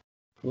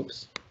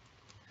 whoops,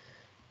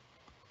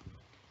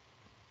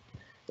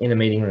 in a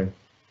meeting room.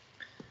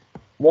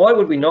 Why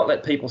would we not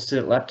let people sit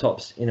at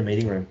laptops in a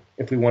meeting room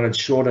if we wanted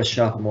shorter,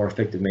 sharper, more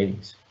effective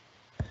meetings?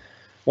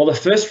 Well, the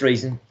first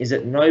reason is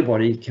that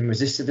nobody can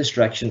resist the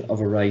distraction of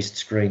a raised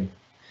screen.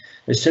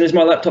 As soon as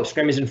my laptop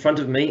screen is in front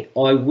of me,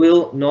 I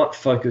will not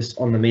focus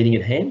on the meeting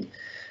at hand.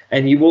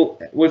 And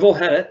we've all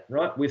had it,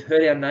 right? We've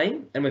heard our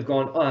name and we've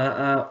gone,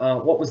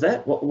 what was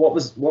that? What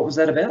was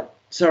that about?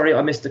 Sorry,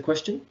 I missed the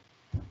question.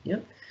 Yeah.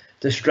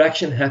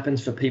 Distraction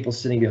happens for people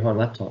sitting behind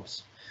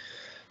laptops.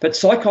 But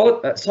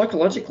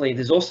psychologically,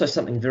 there's also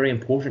something very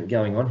important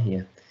going on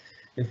here.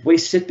 If we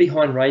sit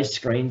behind raised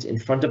screens in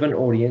front of an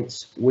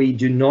audience, we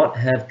do not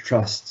have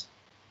trust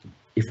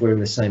if we're in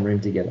the same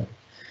room together.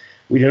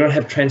 We do not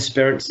have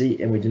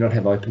transparency and we do not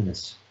have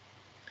openness.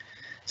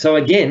 So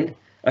again,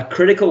 A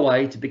critical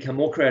way to become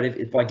more creative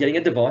is by getting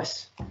a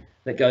device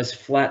that goes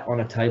flat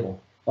on a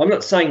table. I'm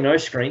not saying no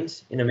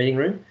screens in a meeting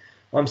room.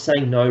 I'm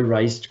saying no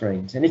raised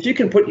screens. And if you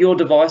can put your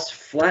device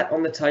flat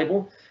on the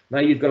table,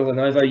 maybe you've got a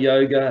Lenovo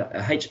Yoga,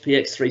 a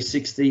HPX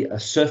 360, a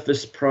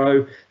Surface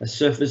Pro, a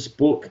Surface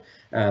Book,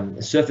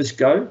 a Surface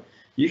Go,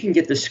 you can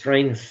get the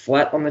screen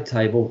flat on the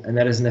table, and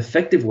that is an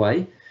effective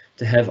way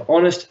to have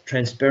honest,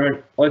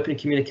 transparent, open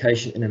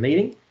communication in a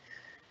meeting.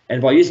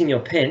 And by using your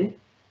pen,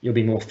 you'll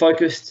be more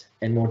focused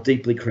and more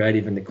deeply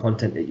creative in the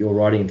content that you're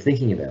writing and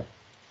thinking about.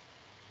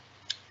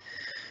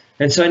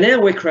 And so now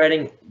we're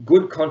creating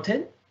good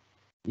content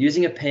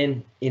using a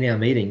pen in our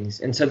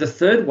meetings. And so the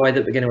third way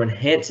that we're going to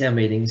enhance our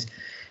meetings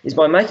is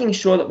by making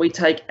sure that we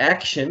take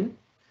action,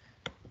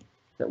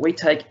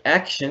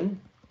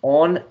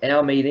 on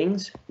our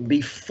meetings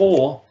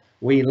before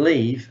we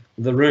leave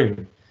the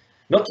room.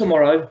 Not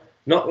tomorrow,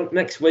 not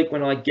next week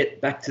when I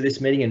get back to this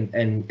meeting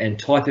and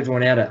type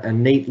everyone out a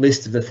neat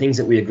list of the things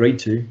that we agreed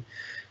to.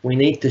 We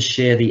need to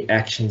share the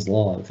actions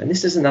live. And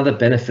this is another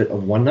benefit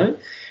of OneNote.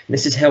 And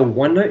this is how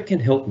OneNote can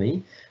help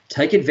me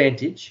take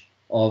advantage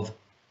of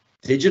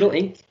digital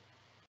ink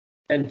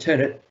and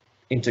turn it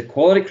into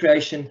quality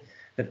creation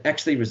that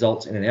actually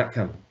results in an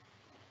outcome.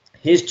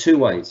 Here's two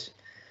ways.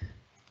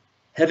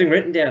 Having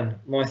written down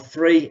my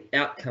 3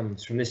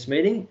 outcomes from this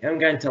meeting, I'm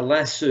going to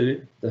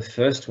lasso the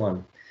first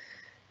one.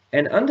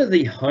 And under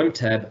the Home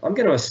tab, I'm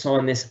going to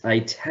assign this a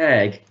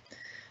tag.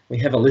 We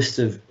have a list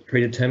of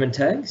predetermined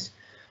tags.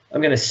 I'm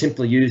going to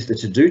simply use the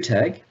to-do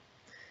tag,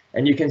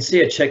 and you can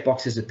see a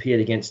checkbox has appeared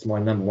against my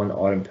number 1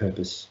 item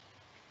purpose.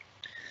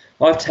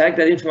 I've tagged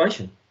that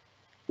information.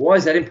 Why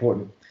is that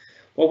important?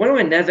 Well, when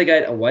I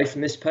navigate away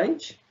from this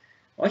page,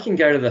 I can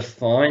go to the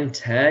Find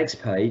Tags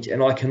page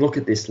and I can look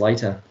at this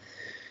later.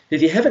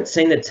 If you haven't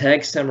seen the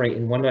tag summary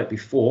in OneNote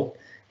before,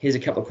 here's a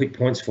couple of quick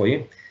points for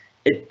you.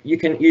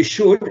 You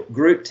should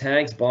group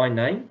tags by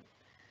name.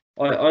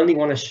 I only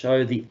want to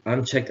show the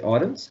unchecked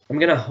items. I'm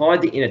going to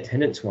hide the in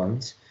attendance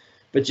ones,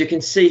 but you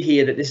can see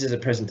here that this is a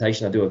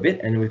presentation I do a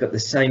bit, and we've got the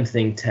same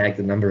thing tagged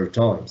a number of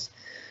times.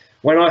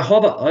 When I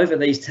hover over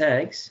these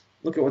tags,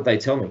 look at what they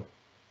tell me.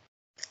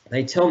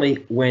 They tell me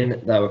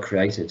when they were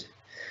created.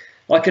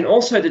 I can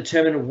also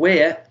determine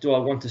where do I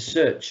want to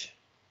search.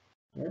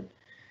 Right?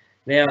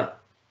 Now,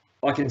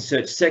 I can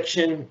search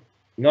section,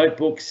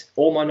 notebooks,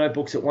 all my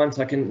notebooks at once.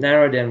 I can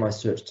narrow down my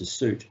search to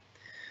suit.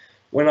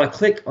 When I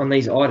click on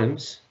these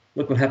items,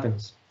 look what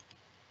happens.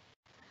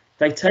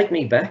 They take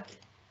me back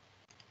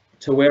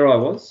to where I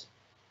was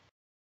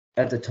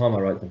at the time I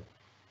wrote them.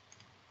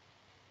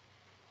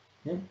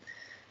 Yeah.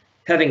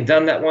 Having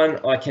done that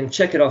one, I can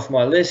check it off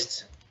my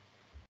list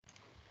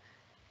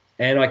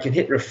and I can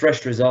hit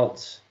refresh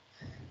results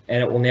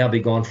and it will now be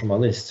gone from my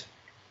list.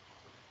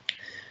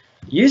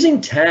 Using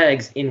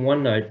tags in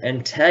OneNote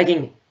and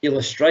tagging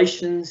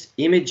illustrations,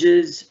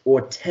 images,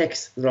 or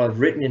text that I've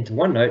written into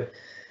OneNote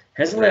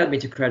has allowed me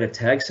to create a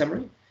tag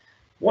summary.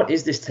 What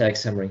is this tag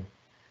summary?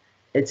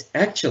 It's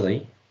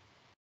actually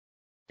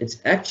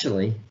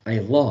a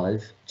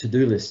live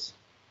to-do list.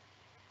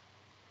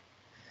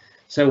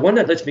 So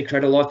OneNote lets me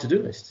create a live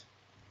to-do list.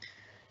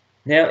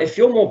 Now, if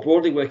you're more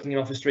broadly working in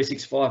Office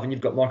 365 and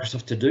you've got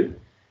Microsoft To Do,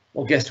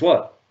 well, guess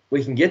what?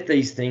 We can get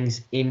these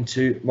things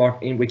into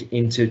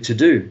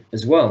To-Do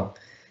as well.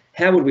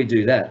 How would we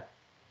do that?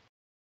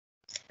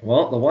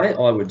 Well, the way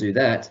I would do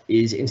that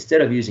is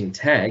instead of using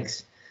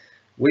tags,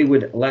 we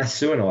would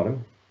lasso an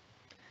item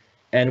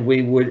and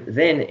we would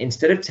then,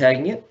 instead of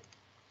tagging it,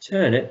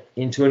 turn it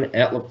into an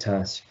Outlook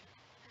task.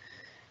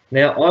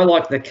 Now, I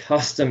like the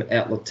custom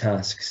Outlook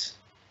tasks.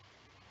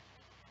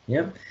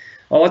 Yeah,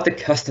 I like the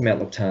custom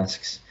Outlook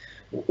tasks.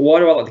 Why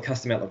do I like the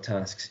custom Outlook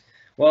tasks?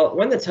 Well,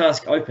 when the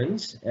task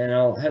opens, and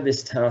I'll have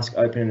this task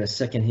open in a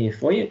second here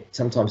for you. It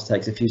sometimes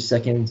takes a few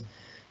seconds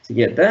to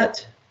get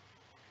that.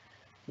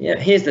 Yeah,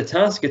 here's the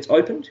task, it's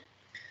opened.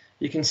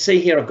 You can see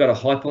here I've got a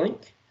hyperlink.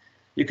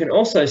 You can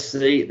also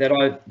see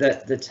that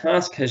that the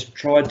task has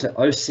tried to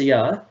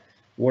OCR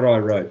what I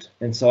wrote,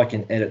 and so I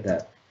can edit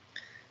that.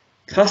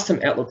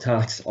 Custom Outlook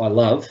tasks I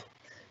love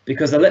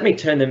because they let me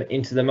turn them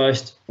into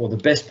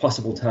the best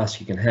possible task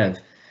you can have.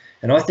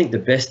 And I think the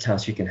best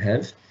task you can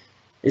have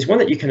is one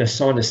that you can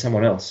assign to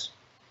someone else.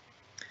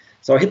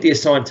 So I hit the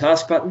assign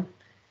task button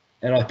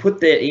and I put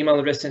their email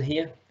address in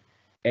here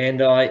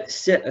and I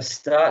set a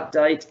start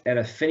date and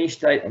a finish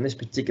date on this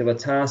particular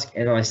task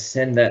and I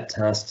send that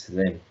task to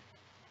them.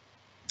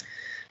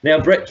 Now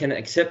Brett can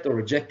accept or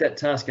reject that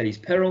task at his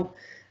peril,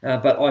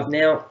 but I've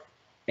now,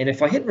 and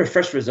if I hit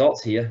refresh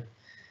results here,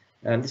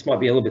 this might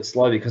be a little bit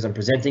slow because I'm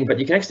presenting, but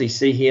you can actually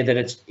see here that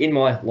it's in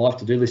my live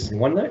to-do list in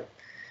OneNote.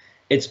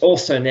 It's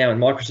also now in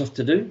Microsoft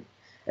To Do,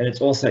 and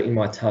it's also in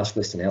my task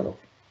list in Outlook.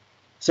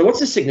 So what's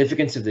the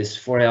significance of this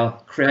for our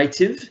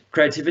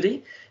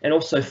creativity and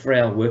also for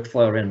our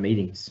workflow around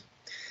meetings?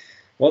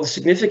 Well, the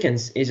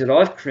significance is that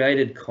I've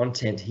created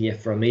content here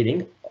for a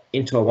meeting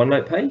into a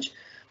OneNote page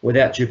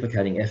without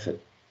duplicating effort.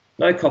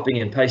 No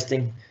copying and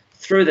pasting.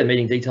 Through the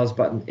meeting details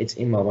button, it's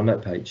in my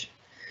OneNote page.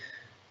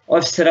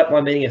 I've set up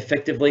my meeting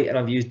effectively and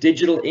I've used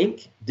digital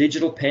ink,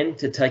 digital pen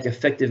to take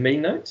effective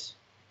meeting notes.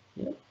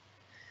 Yeah.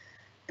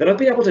 That I've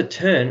been able to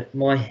turn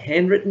my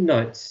handwritten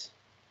notes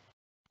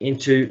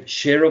into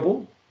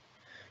shareable,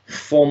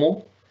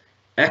 formal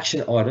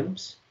action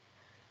items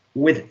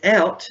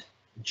without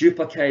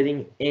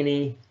duplicating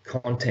any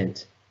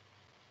content.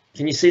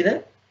 Can you see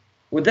that?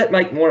 Would that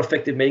make more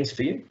effective meetings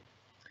for you?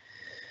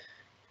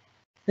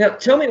 Now,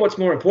 tell me what's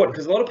more important,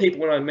 because a lot of people,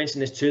 when I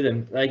mention this to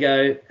them, they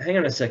go, hang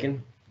on a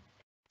second.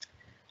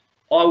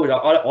 I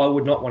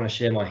would not want to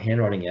share my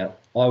handwriting out.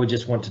 I would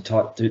just want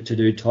to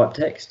do type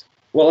text.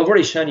 Well, I've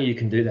already shown you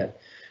can do that.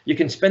 You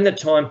can spend the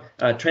time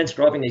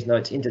transcribing these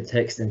notes into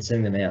text and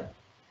sending them out.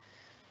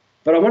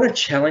 But I want to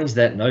challenge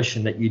that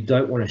notion that you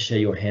don't want to share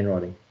your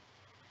handwriting.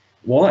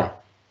 Why?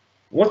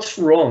 What's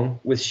wrong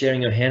with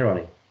sharing your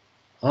handwriting?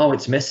 Oh,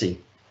 it's messy.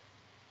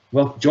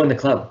 Well, join the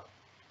club.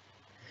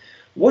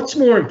 What's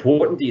more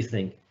important, do you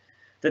think?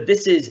 That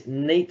this is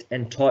neat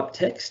and typed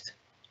text,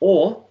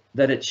 or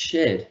that it's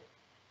shared?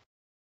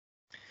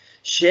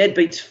 Shared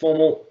beats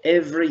formal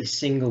every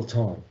single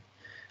time.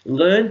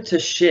 Learn to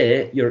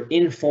share your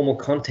informal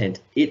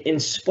content. It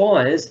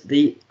inspires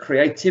the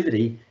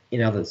creativity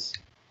in others,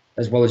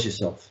 as well as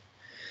yourself.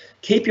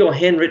 Keep your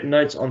handwritten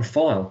notes on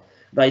file.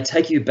 They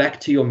take you back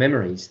to your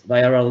memories.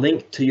 They are a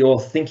link to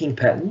your thinking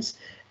patterns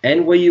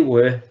and where you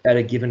were at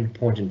a given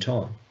point in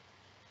time.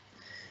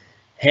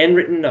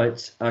 Handwritten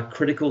notes are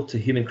critical to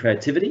human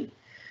creativity.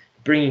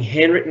 Bringing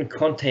handwritten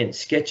content,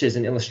 sketches,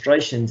 and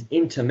illustrations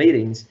into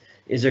meetings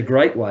is a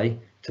great way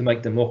to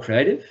make them more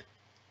creative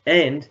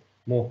and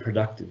more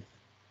productive.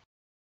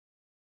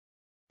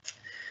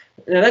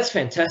 Now that's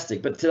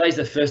fantastic, but today's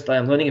the first day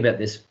I'm learning about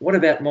this. What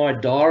about my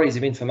diaries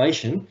of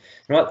information,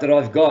 right, that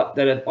I've got,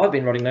 I've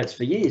been writing notes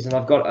for years, and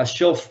I've got a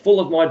shelf full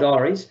of my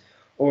diaries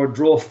or a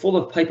drawer full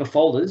of paper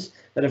folders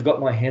that have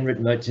got my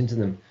handwritten notes into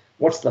them.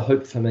 What's the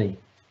hope for me?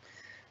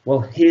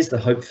 Well, here's the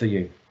hope for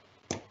you.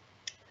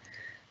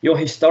 Your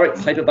historic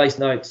paper-based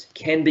notes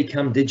can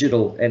become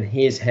digital, and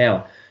here's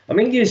how. I'm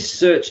going to use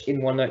search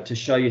in OneNote to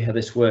show you how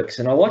this works,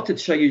 and I like to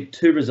show you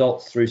two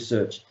results through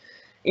search.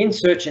 In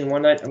search in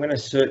OneNote, I'm going to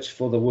search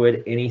for the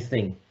word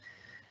anything.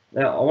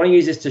 Now, I want to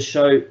use this to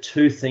show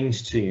two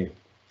things to you.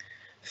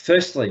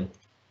 Firstly,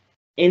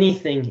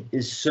 anything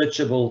is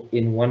searchable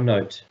in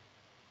OneNote.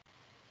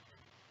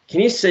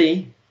 Can you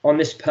see on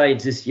this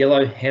page this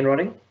yellow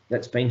handwriting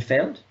that's been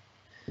found?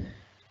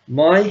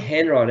 My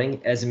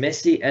handwriting, as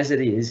messy as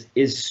it is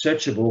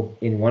searchable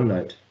in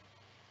OneNote.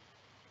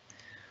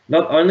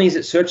 Not only is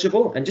it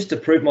searchable, and just to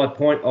prove my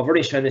point, I've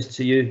already shown this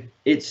to you,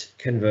 it's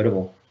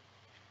convertible.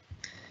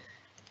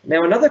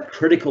 Now, another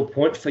critical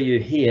point for you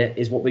here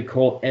is what we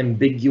call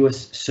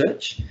ambiguous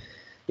search.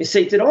 You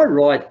see, did I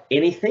write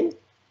anything,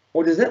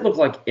 or does that look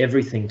like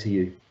everything to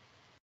you?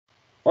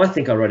 I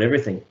think I wrote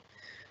everything.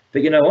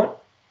 But you know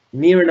what?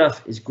 Near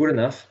enough is good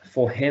enough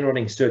for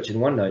handwriting search in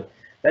OneNote.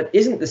 That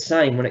isn't the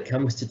same when it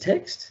comes to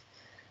text.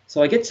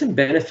 So I get some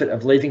benefit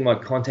of leaving my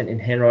content in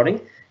handwriting.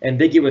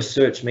 Ambiguous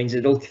search means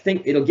it'll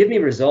give me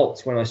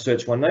results when I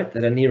search OneNote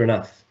that are near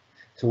enough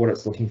to what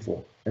it's looking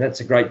for. And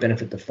that's a great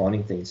benefit to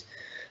finding things.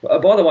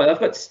 By the way, I've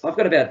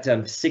got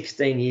about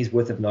 16 years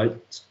worth of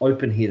notes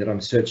open here that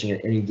I'm searching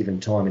at any given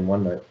time in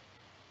OneNote.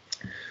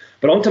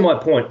 But on to my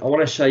point, I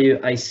want to show you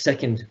a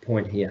second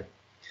point here.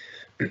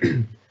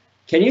 Can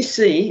you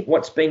see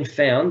what's been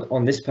found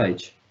on this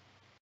page?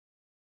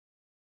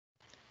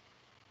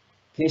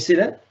 Can you see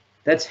that?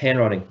 That's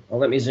handwriting.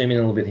 Let me zoom in a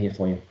little bit here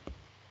for you.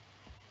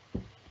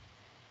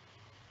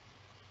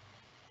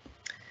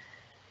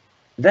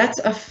 That's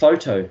a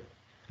photo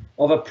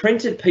of a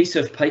printed piece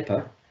of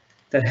paper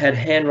that had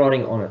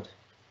handwriting on it.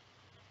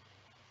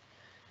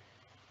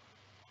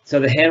 So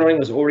the handwriting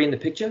was already in the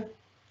picture.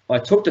 I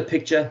took the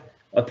picture,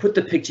 I put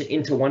the picture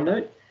into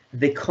OneNote.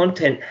 The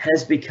content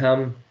has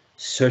become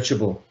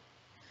searchable.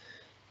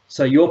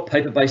 So your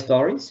paper-based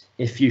diaries,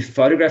 if you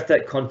photograph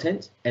that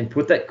content and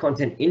put that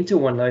content into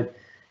OneNote,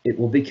 it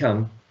will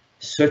become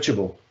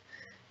searchable.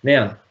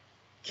 Now,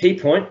 key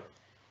point,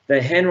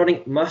 the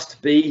handwriting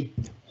must be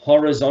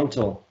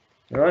horizontal,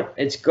 all right?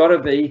 It's got to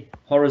be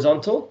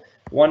horizontal.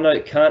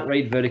 OneNote can't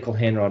read vertical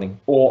handwriting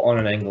or on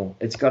an angle.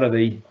 It's got to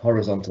be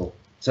horizontal.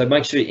 So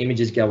make sure your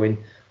images go in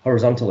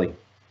horizontally.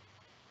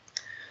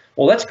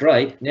 Well, that's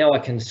great. Now I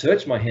can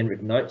search my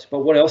handwritten notes, but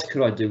what else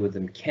could I do with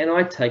them? Can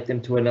I take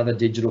them to another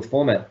digital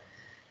format?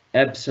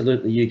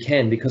 Absolutely you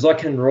can, because I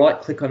can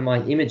right-click on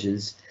my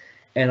images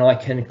and I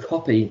can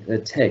copy the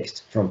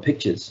text from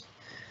pictures.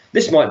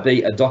 This might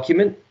be a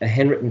document, a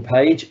handwritten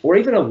page, or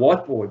even a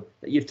whiteboard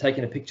that you've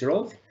taken a picture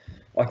of.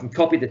 I can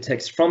copy the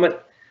text from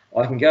it.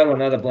 I can go to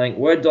another blank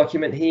Word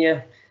document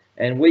here,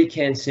 and we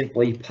can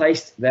simply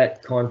paste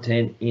that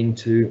content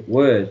into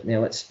Word. Now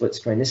let's split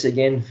screen this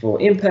again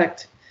for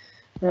impact.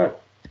 All right,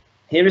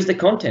 here is the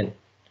content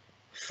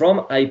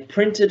from a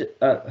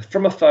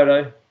from a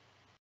photo.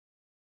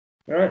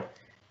 All right,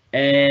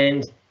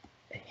 and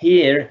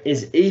here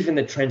is even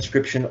the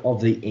transcription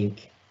of the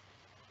ink.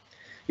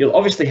 You'll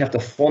obviously have to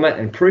format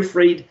and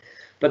proofread,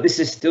 but this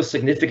is still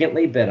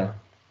significantly better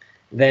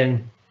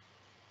than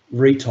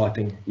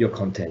retyping your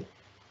content.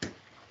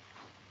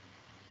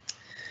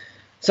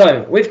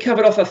 So we've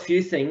covered off a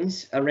few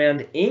things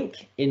around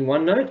ink in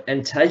OneNote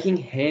and taking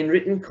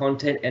handwritten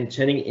content and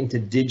turning it into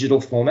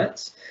digital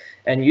formats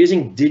and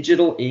using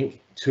digital ink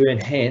to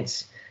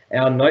enhance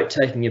our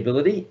note-taking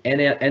ability and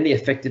the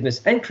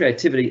effectiveness and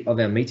creativity of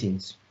our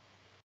meetings.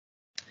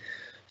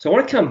 So I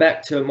want to come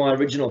back to my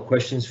original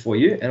questions for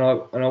you, and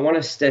I want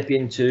to step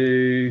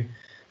into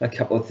a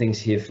couple of things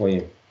here for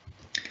you.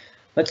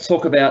 Let's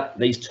talk about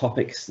these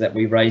topics that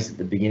we raised at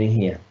the beginning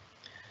here.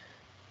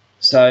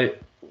 So,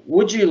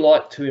 would you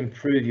like to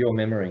improve your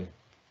memory?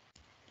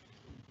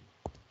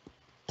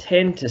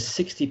 10 to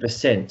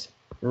 60%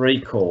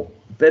 recall,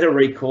 better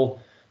recall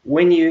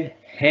when you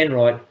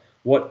handwrite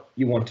what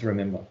you want to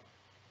remember.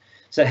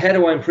 So how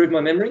do I improve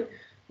my memory?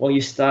 Well,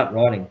 you start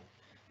writing.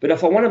 But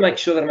if I want to make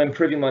sure that I'm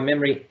improving my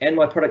memory and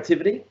my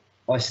productivity,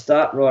 I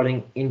start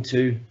writing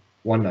into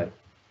OneNote.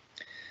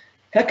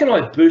 How can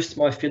I boost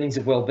my feelings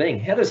of well-being?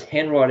 How does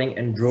handwriting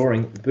and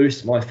drawing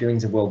boost my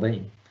feelings of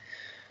well-being?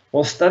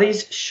 Well,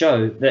 studies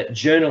show that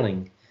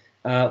journaling,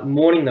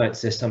 morning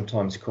notes they're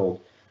sometimes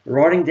called,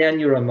 writing down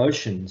your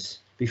emotions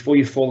before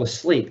you fall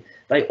asleep,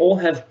 they all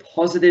have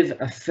positive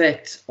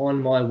effects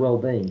on my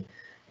well-being.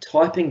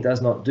 Typing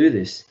does not do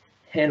this,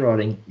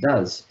 handwriting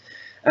does.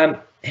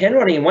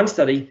 Handwriting in one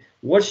study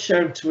was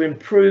shown to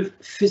improve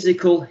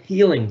physical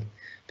healing.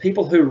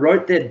 People who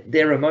wrote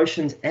their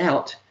emotions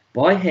out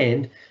by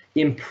hand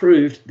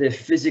improved their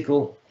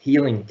physical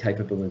healing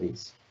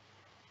capabilities.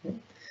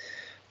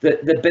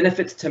 The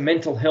benefits to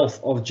mental health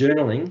of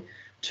journaling,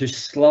 to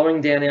slowing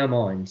down our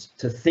minds,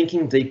 to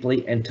thinking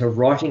deeply and to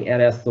writing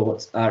out our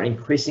thoughts are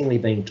increasingly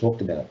being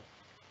talked about.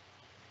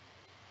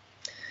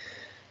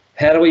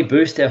 How do we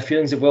boost our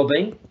feelings of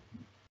well-being?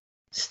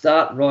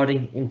 Start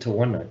writing into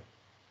OneNote.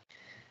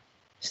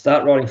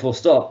 Start writing full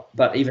stop,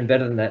 but even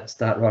better than that,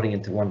 start writing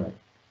into OneNote.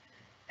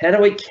 How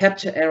do we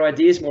capture our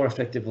ideas more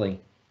effectively?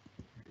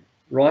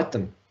 Write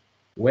them.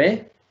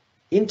 Where?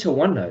 Into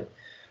OneNote.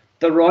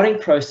 The writing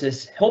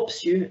process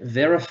helps you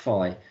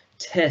verify,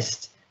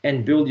 test,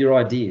 and build your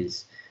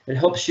ideas. It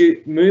helps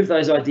you move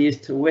those ideas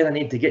to where they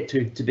need to get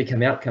to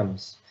become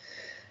outcomes.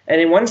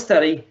 And in one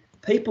study,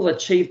 people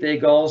achieved their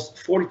goals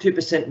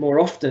 42%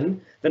 more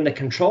often than the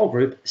control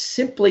group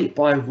simply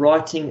by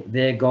writing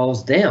their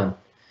goals down.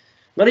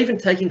 Not even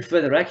taking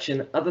further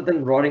action other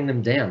than writing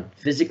them down,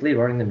 physically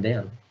writing them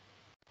down.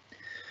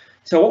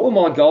 So what will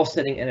my goal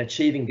setting and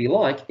achieving be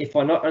like if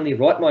I not only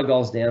write my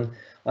goals down,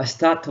 I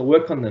start to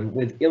work on them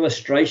with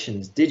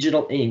illustrations,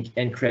 digital ink,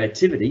 and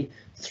creativity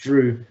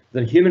through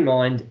the human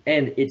mind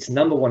and its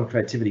 #1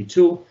 creativity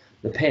tool,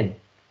 the pen.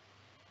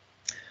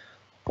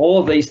 All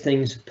of these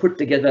things put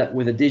together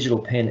with a digital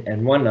pen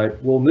and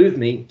OneNote will move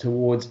me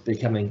towards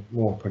becoming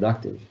more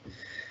productive.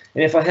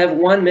 And if I have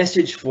one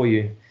message for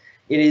you,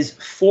 it is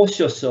force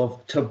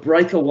yourself to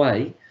break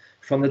away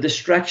from the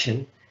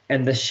distraction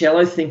and the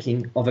shallow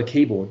thinking of a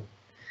keyboard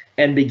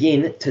and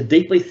begin to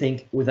deeply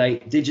think with a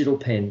digital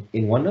pen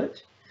in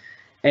OneNote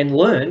and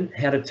learn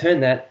how to turn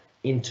that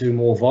into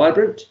more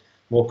vibrant,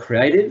 more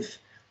creative,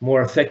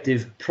 more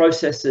effective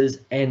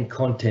processes and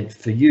content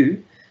for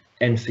you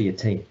and for your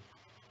team.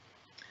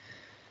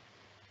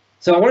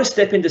 So I want to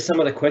step into some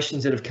of the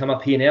questions that have come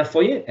up here now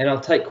for you, and I'll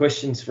take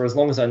questions for as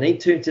long as I need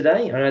to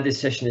today. I know this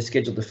session is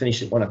scheduled to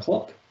finish at 1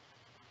 o'clock.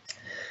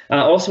 I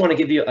also want to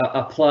give you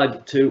a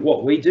plug to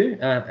what we do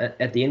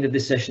at the end of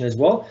this session as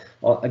well.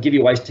 I'll give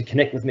you ways to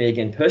connect with me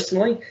again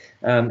personally.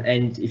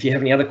 And if you have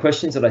any other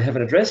questions that I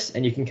haven't addressed,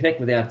 and you can connect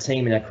with our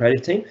team and our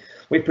creative team,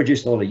 we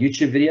produce a lot of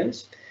YouTube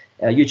videos.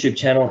 Our YouTube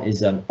channel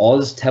is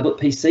Oz Tablet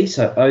PC,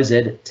 so OZ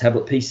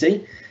Tablet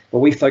PC, where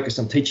we focus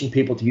on teaching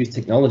people to use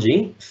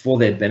technology for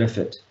their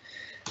benefit.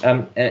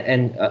 To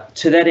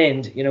that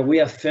end, you know, we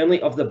are firmly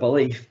of the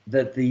belief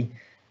that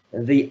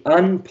the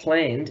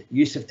unplanned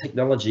use of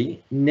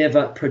technology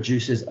never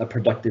produces a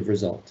productive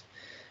result.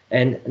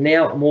 And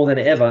now more than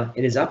ever,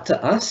 it is up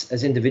to us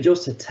as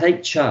individuals to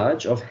take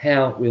charge of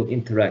how we'll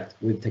interact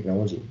with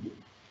technology.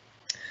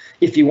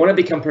 If you want to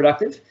become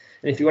productive,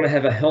 and if you want to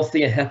have a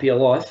healthier, happier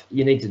life,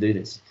 you need to do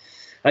this.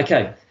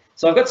 Okay,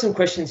 so I've got some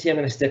questions here I'm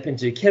going to step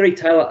into. Kerry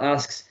Taylor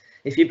asks,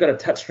 if you've got a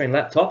touchscreen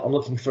laptop, I'm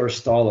looking for a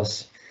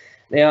stylus.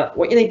 Now,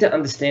 what you need to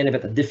understand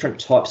about the different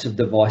types of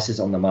devices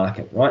on the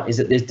market, right, is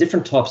that there's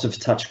different types of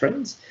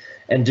touchscreens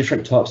and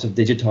different types of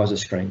digitizer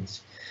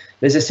screens.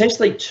 There's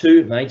essentially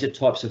two major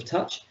types of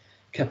touch,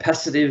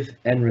 capacitive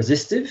and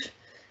resistive,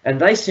 and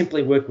they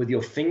simply work with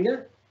your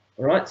finger,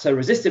 all right? So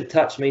resistive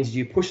touch means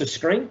you push a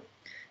screen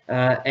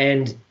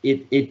and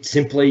it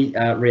simply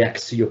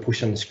reacts to your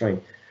push on the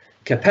screen.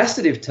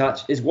 Capacitive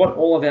touch is what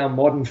all of our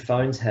modern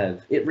phones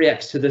have. It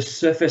reacts to the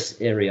surface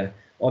area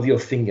of your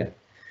finger.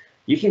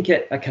 You can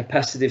get a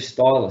capacitive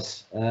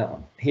stylus.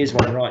 Here's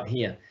one right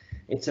here.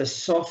 It's a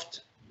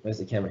soft, where's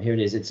the camera? Here it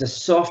is. It's a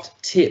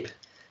soft tip,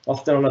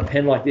 often on a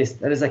pen like this.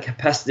 That is a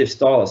capacitive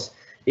stylus.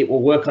 It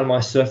will work on my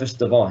Surface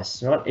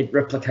device, right? It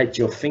replicates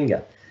your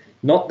finger.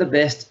 Not the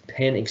best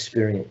pen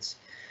experience.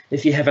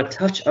 If you have a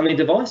touch-only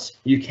device,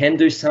 you can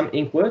do some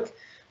ink work,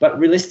 But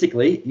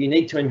realistically, you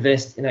need to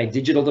invest in a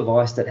digital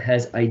device that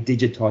has a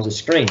digitizer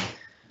screen.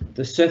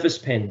 The Surface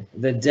Pen,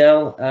 the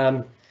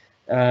Dell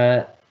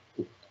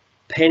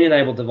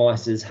pen-enabled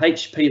devices,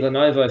 HP,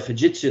 Lenovo,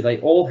 Fujitsu, they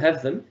all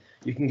have them.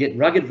 You can get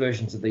rugged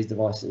versions of these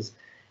devices.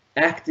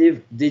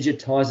 Active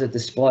digitizer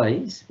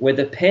displays where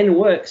the pen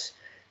works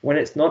when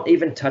it's not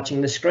even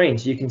touching the screen.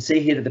 So you can see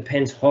here that the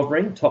pen's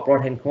hovering, top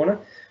right-hand corner.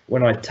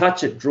 When I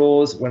touch, it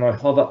draws. When I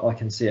hover, I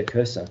can see a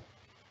cursor.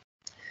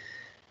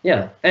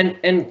 Yeah,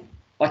 and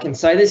I can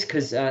say this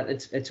because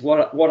it's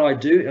what I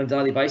do on a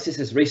daily basis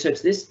is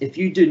research this. If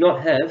you do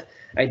not have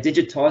a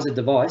digitizer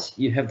device,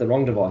 you have the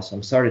wrong device.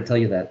 I'm sorry to tell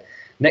you that.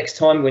 Next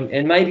time,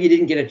 and maybe you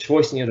didn't get a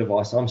choice in your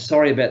device, I'm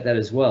sorry about that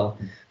as well.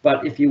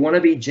 But if you want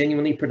to be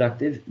genuinely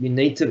productive, you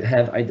need to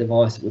have a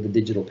device with a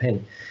digital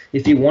pen.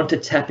 If you want to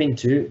tap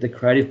into the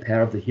creative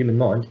power of the human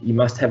mind, you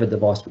must have a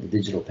device with a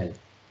digital pen.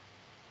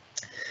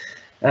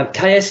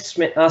 Kay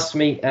asked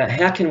me,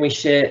 how can we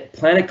share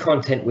planner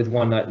content with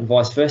OneNote and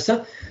vice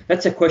versa?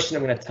 That's a question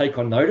I'm going to take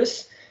on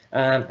notice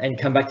and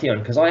come back to you on,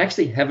 because I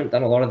actually haven't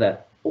done a lot of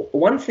that.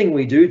 One thing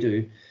we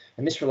do,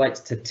 and this relates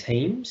to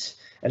Teams,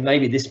 and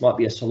maybe this might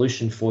be a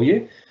solution for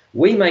you,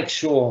 we make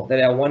sure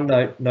that our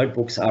OneNote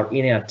notebooks are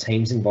in our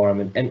Teams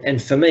environment. And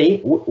for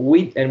me,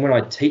 when I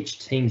teach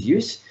Teams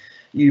use,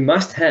 you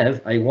must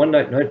have a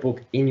OneNote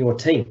notebook in your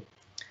team.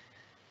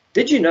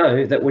 Did you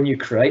know that when you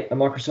create a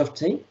Microsoft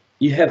team,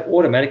 you have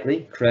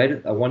automatically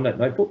created a OneNote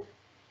notebook?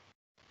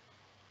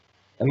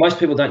 And most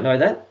people don't know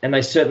that, and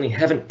they certainly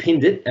haven't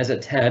pinned it as a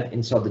tab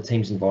inside the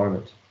Teams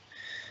environment.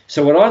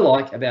 So what I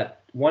like about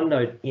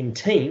OneNote in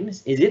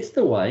Teams is it's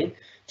the way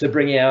to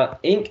bring our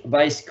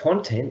ink-based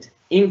content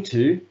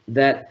into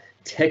that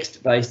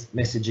text-based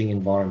messaging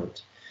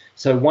environment.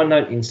 So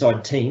OneNote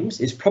inside Teams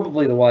is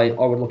probably the way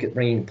I would look at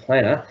bringing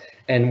Planner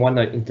and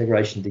OneNote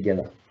integration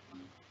together.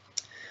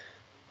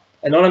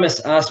 Anonymous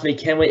asked me,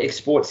 can we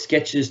export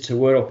sketches to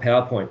Word or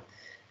PowerPoint?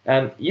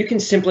 You can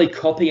simply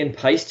copy and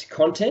paste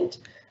content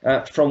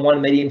from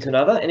one medium to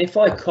another. And if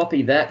I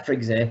copy that, for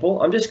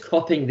example, I'm just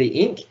copying the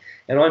ink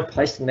and I'm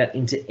pasting that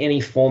into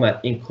any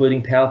format,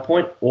 including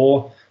PowerPoint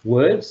or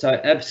Word. So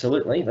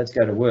absolutely, let's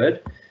go to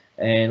Word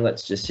and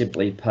let's just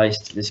simply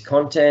paste this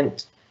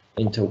content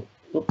into,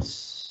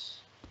 oops,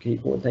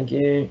 keyboard, thank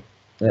you.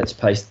 Let's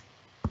paste,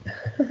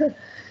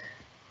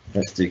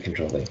 let's do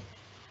Control V.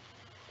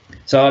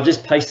 So I've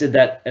just pasted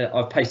that,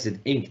 I've pasted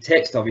ink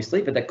text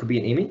obviously, but that could be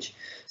an image.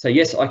 So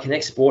yes, I can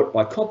export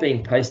by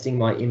copying, pasting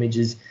my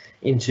images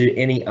into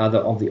any other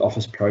of the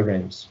Office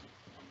programs.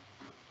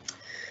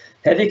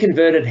 Have you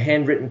converted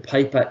handwritten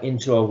paper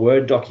into a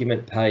Word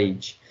document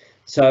page?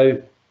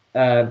 So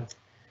Pankaj,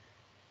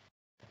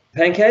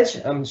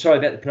 I'm sorry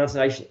about the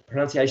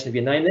pronunciation of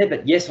your name there,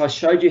 but yes, I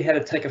showed you how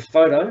to take a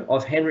photo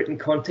of handwritten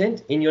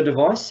content in your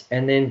device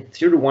and then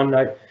through to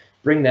OneNote,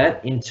 bring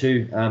that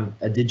into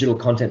a digital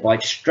content by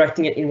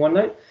extracting it in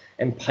OneNote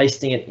and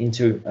pasting it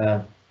into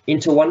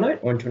OneNote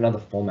or into another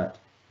format.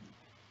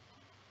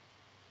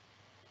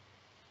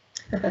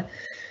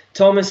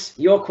 Thomas,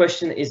 your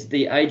question is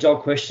the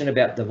age-old question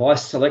about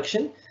device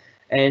selection.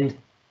 And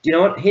you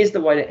know what? Here's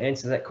the way to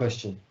answer that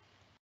question.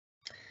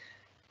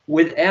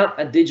 Without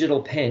a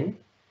digital pen,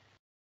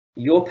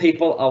 your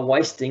people are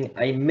wasting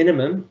a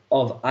minimum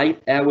of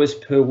 8 hours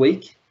per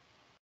week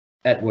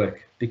at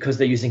work because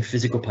they're using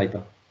physical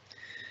paper.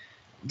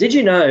 Did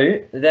you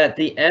know that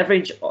the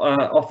average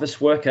office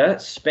worker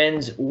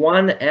spends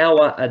 1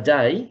 hour a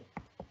day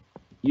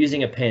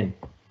using a pen?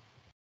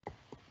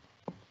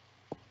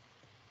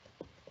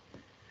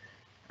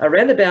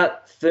 Around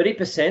about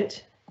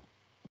 30%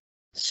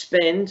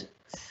 spend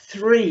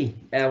 3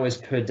 hours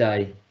per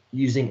day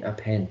using a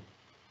pen.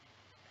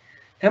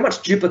 How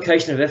much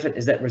duplication of effort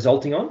is that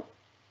resulting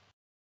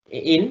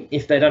in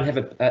if they don't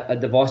have a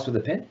device with a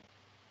pen?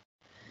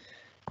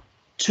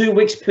 2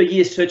 weeks per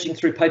year searching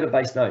through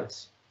paper-based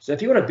notes. So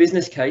if you want a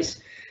business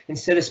case,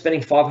 instead of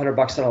spending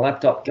 $500 on a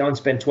laptop, go and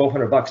spend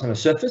 $1,200 on a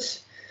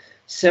Surface,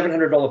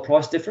 $700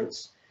 price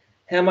difference.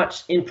 How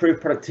much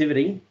improved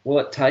productivity will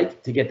it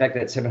take to get back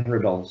that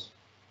 $700?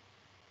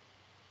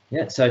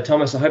 Yeah, so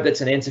Thomas, I hope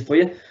that's an answer for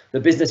you. The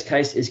business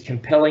case is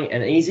compelling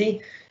and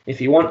easy. If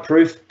you want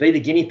proof, be the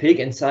guinea pig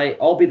and say,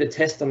 I'll be the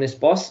test on this,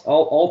 boss.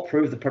 I'll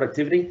prove the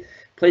productivity.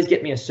 Please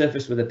get me a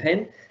Surface with a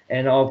pen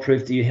and I'll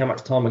prove to you how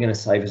much time we're going to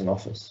save as an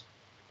office.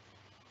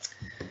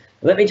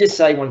 Let me just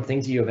say one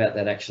thing to you about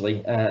that,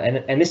 actually,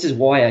 and this is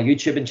why our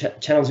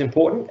YouTube channel is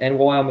important and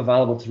why I'm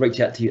available to reach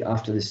out to you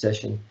after this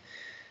session.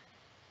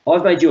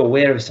 I've made you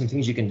aware of some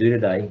things you can do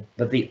today,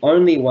 but the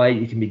only way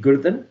you can be good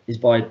at them is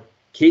by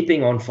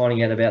keeping on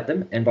finding out about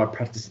them and by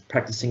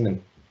practicing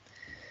them.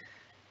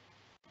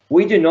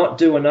 We do not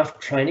do enough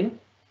training,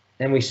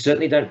 and we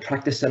certainly don't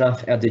practice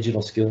enough our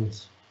digital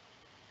skills.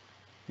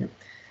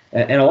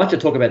 And I like to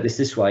talk about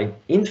this way.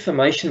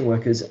 Information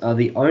workers are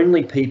the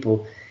only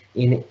people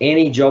in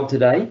any job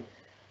today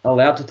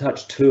allowed to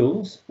touch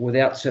tools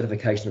without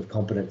certification of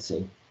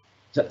competency.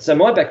 So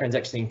my background's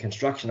actually in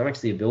construction. I'm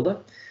actually a builder.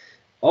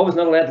 I was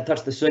not allowed to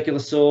touch the circular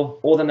saw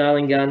or the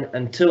nailing gun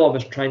until I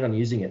was trained on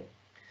using it.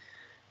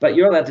 but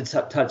you're allowed to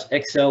touch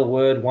Excel,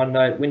 Word,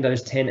 OneNote,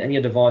 Windows 10, and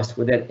your device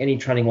without any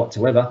training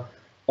whatsoever,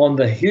 on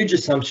the huge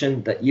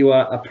assumption that you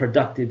are a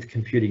productive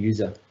computer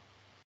user.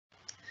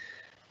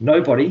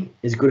 Nobody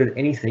is good at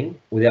anything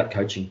without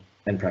coaching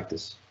and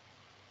practice.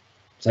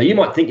 So you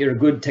might think you're a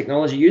good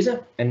technology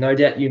user, and no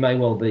doubt you may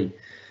well be.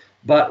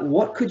 But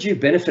what could you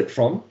benefit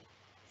from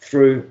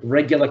through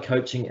regular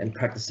coaching and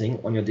practicing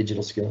on your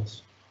digital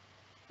skills?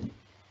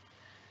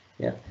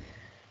 Yeah.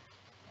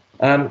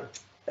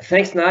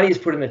 Thanks, Nadia's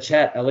put in the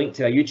chat a link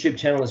to our YouTube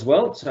channel as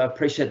well. So I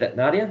appreciate that,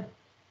 Nadia.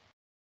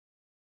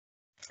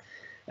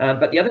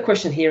 But the other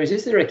question here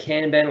is there a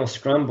Kanban or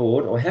Scrum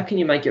board, or how can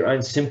you make your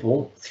own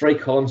simple 3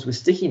 columns with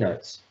sticky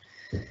notes?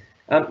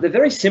 The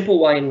very simple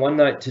way in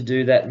OneNote to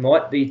do that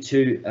might be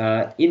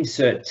to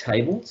insert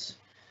tables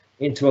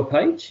into a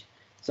page.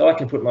 So I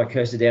can put my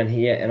cursor down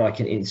here and I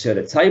can insert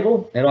a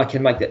table, and I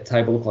can make that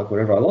table look like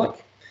whatever I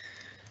like.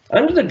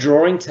 Under the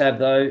drawing tab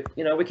though,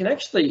 we can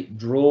actually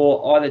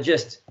draw either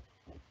just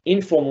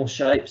informal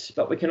shapes,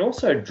 but we can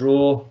also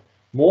draw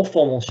more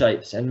formal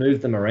shapes and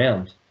move them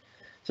around.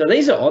 So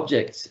these are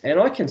objects, and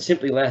I can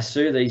simply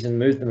lasso these and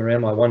move them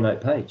around my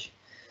OneNote page.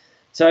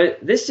 So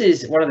this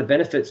is one of the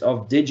benefits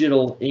of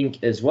digital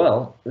ink as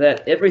well,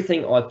 that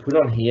everything I put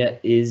on here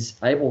is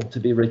able to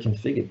be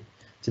reconfigured,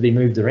 to be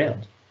moved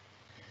around.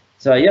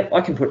 So yep,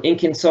 I can put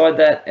ink inside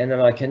that, and then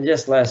I can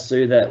just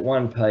lasso that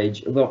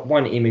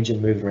one image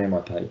and move around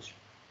my page.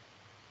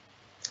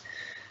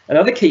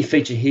 Another key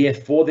feature here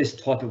for this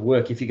type of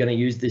work, if you're going to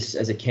use this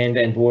as a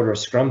Kanban board or a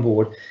Scrum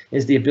board,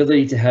 is the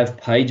ability to have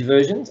page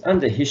versions.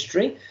 Under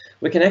history,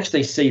 we can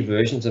actually see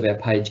versions of our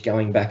page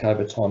going back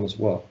over time as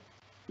well.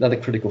 Another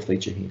critical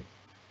feature here.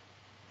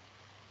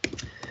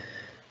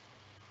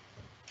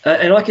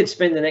 And I could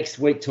spend the next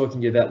week talking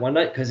to you about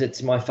OneNote because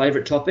it's my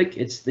favorite topic.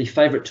 It's the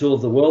favorite tool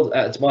of the world.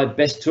 It's my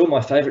best tool,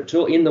 my favorite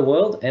tool in the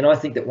world. And I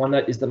think that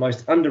OneNote is the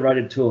most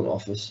underrated tool in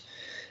Office.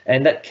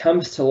 And that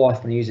comes to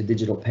life when you use a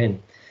digital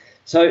pen.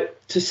 So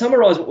to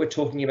summarize what we're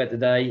talking about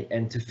today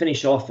and to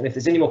finish off, and if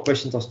there's any more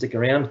questions, I'll stick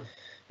around,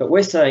 but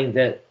we're saying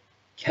that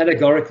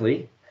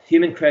categorically,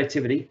 human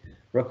creativity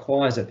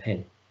requires a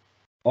pen,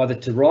 either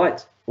to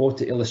write or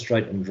to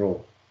illustrate and draw.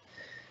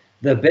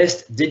 The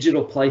best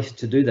digital place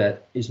to do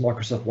that is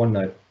Microsoft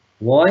OneNote.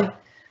 Why?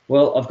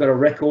 Well, I've got a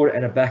record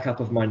and a backup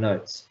of my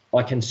notes.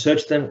 I can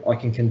search them, I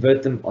can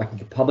convert them, I can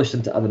publish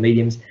them to other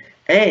mediums,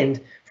 and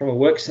from a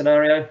work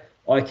scenario,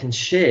 I can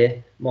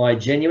share my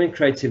genuine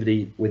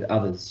creativity with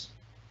others.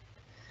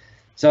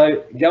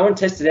 So go and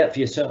test it out for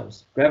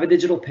yourselves. Grab a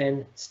digital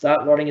pen,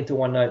 start writing into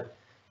OneNote.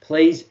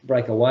 Please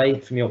break away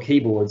from your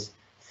keyboards.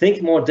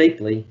 Think more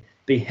deeply,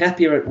 be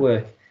happier at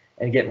work,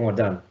 and get more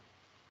done.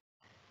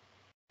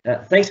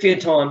 Thanks for your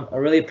time. I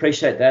really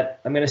appreciate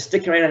that. I'm going to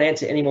stick around and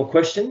answer any more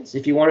questions.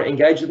 If you want to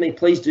engage with me,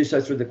 please do so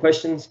through the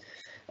questions.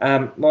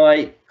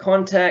 My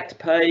contact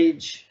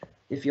page,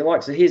 if you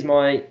like, so here's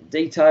my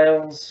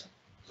details.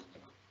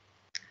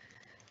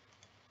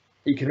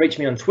 You can reach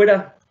me on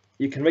Twitter.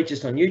 You can reach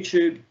us on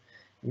YouTube.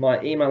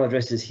 My email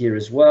address is here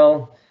as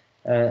well,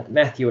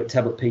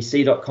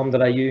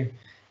 Mathew@tabletpc.com.au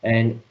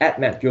and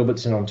 @Matt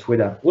Gilbertson on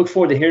Twitter. Look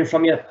forward to hearing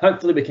from you.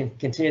 Hopefully we can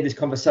continue this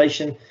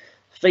conversation.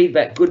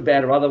 Feedback, good,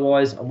 bad, or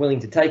otherwise, I'm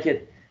willing to take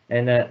it.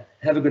 And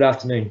have a good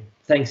afternoon.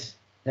 Thanks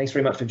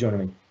very much for joining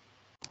me.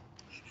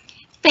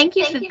 Thank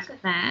you for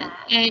that.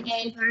 And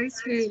for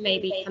those who may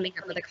be coming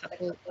up with a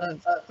couple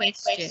of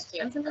questions,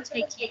 I'm going to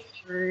take you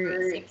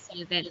through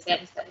some of the events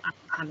that are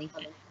upcoming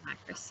at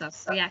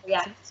Microsoft React.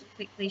 So just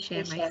quickly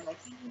share my screen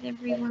with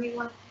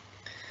everyone.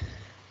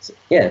 So,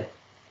 yeah.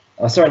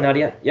 Oh, sorry,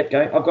 Nadia. Yep,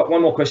 go. I've got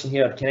one more question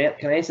here. Can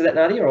I answer that,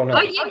 Nadia, or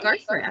not? Oh, yeah, go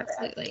for it.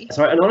 Absolutely.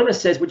 Sorry,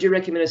 Anonymous says, would you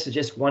recommend or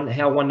suggest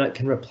how OneNote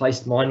can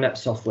replace mind map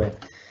software?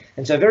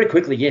 And so very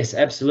quickly, yes,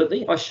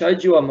 absolutely. I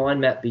showed you a mind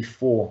map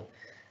before.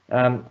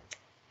 And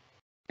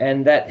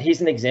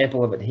here's an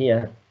example of it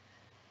here.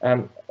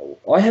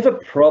 I have a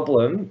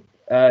problem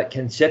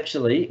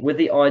conceptually with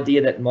the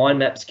idea that mind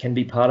maps can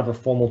be part of a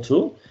formal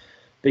tool,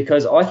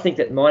 because I think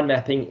that mind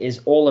mapping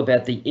is all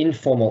about the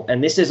informal,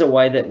 and this is a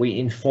way that we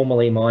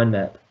informally mind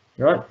map,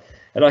 right?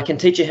 And I can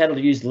teach you how to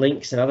use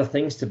links and other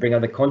things to bring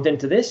other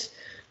content to this,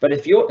 but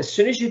as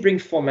soon as you bring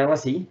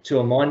formality to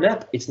a mind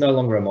map, it's no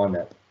longer a mind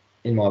map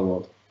in my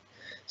world.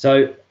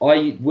 So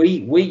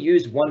we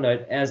use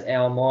OneNote as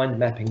our mind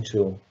mapping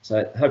tool.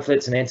 So hopefully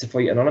it's an answer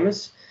for you,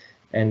 Anonymous.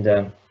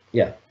 And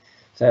yeah,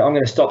 so I'm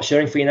going to stop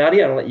sharing for you,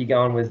 Nadia, and I'll let you go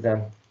on with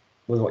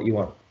what you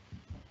want.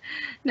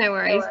 No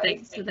worries.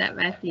 Thanks for that,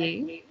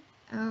 Matthew.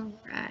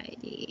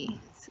 Alrighty.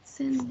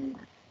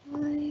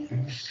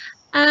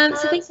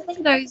 So thanks for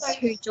those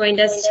who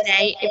joined us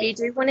today. If you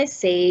do want to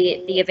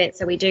see the events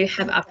that we do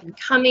have up and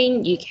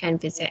coming, you can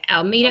visit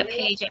our meetup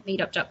page at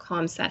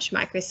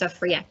meetup.com/Microsoft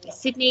Reactor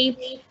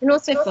Sydney, and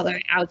also follow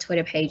our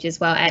Twitter page as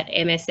well at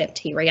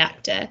MSFT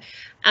Reactor.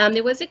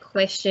 There was a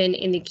question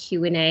in the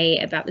Q&A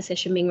about the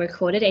session being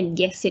recorded, and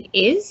yes, it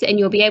is, and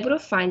you'll be able to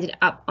find it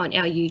up on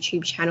our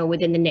YouTube channel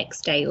within the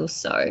next day or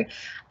so.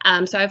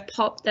 So I've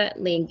popped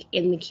that link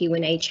in the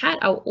Q&A chat.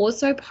 I'll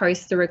also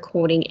post the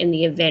recording in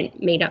the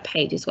event meetup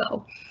page as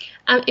well.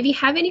 If you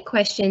have any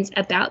questions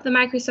about the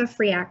Microsoft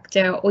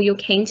Reactor, or you're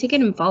keen to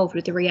get involved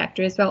with the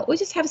Reactor as well, or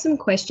just have some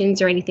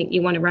questions or anything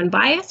you want to run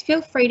by us,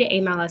 feel free to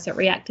email us at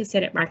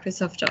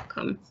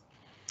reactorset@microsoft.com.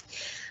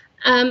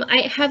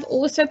 I have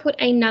also put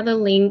another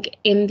link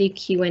in the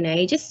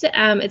Q&A. Just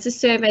it's a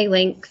survey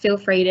link. Feel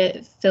free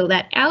to fill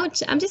that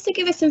out. Just to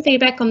give us some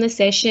feedback on the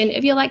session.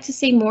 If you'd like to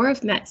see more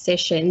of Matt's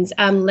sessions,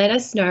 let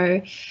us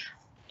know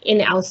in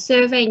our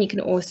survey, and you can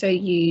also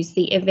use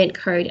the event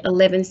code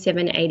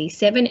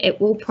 11787.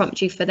 It will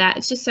prompt you for that.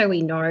 It's just so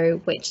we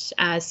know which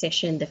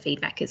session the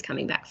feedback is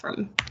coming back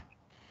from.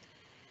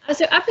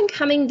 So up and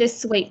coming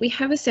this week, we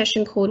have a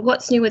session called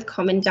What's New with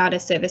Common Data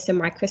Service and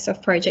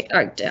Microsoft Project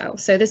Oakdale.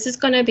 So this is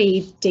going to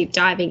be deep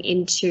diving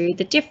into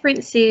the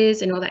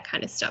differences and all that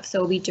kind of stuff. So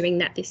we'll be doing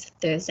that this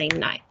Thursday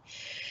night.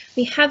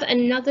 We have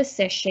another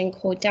session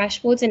called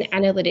Dashboards and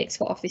Analytics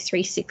for Office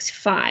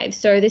 365.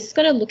 So this is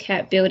going to look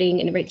at building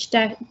enriched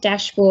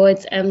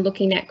dashboards and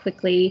looking at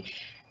quickly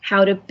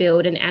how to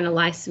build and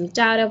analyze some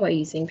data by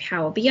using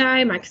Power BI,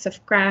 Microsoft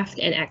Graph,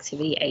 and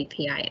Activity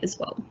API as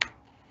well.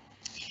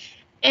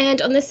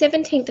 And on the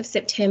 17th of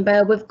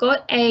September, we've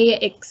got a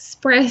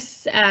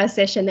express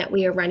session that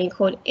we are running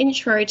called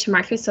Intro to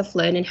Microsoft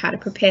Learn and How to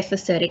Prepare for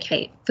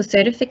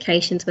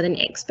Certifications with an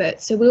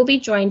Expert. So we'll be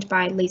joined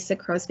by Lisa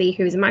Crosby,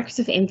 who is a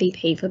Microsoft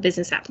MVP for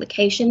Business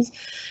Applications.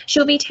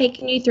 She'll be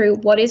taking you through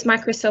what is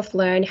Microsoft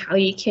Learn, how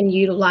you can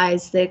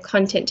utilize the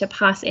content to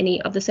pass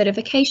any of the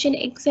certification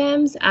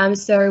exams.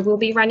 So we'll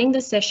be running the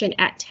session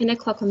at 10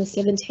 o'clock on the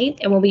 17th,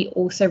 and we'll be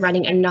also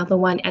running another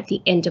one at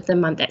the end of the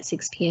month at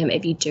 6 p.m.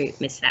 if you do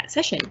miss that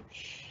session. So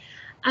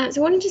I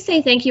wanted to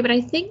say thank you, but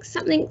I think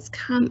something's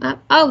come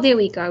up. Oh, there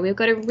we go. We've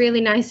got a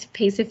really nice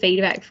piece of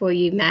feedback for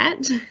you,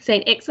 Matt,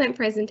 saying excellent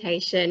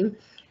presentation.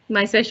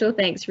 My special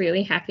thanks,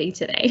 really happy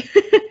today.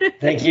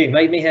 Thank you.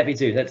 Made me happy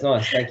too. That's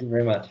nice. Thank you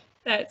very much.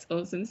 That's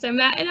awesome. So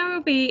Matt and I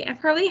will be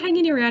probably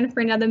hanging around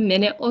for another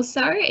minute or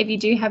so if you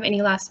do have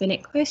any last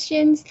minute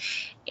questions.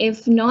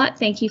 If not,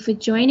 thank you for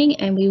joining,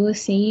 and we will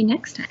see you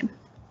next time.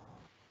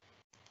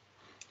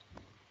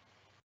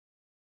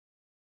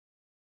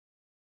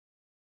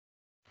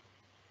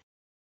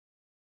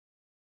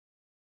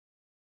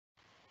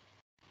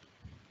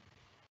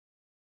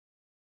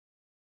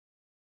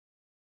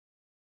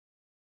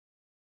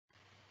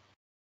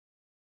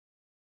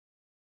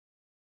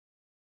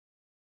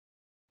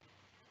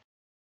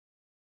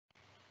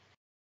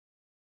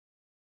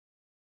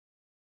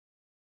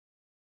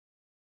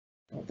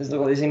 Doesn't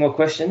look like there's any more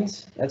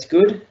questions. That's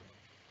good.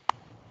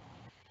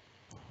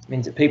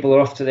 Means that people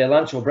are off to their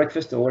lunch or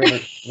breakfast or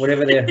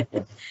whatever their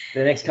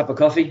next cup of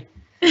coffee.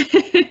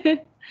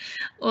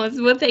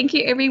 Awesome. Well, thank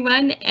you,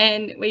 everyone,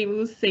 and we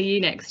will see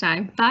you next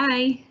time.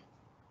 Bye.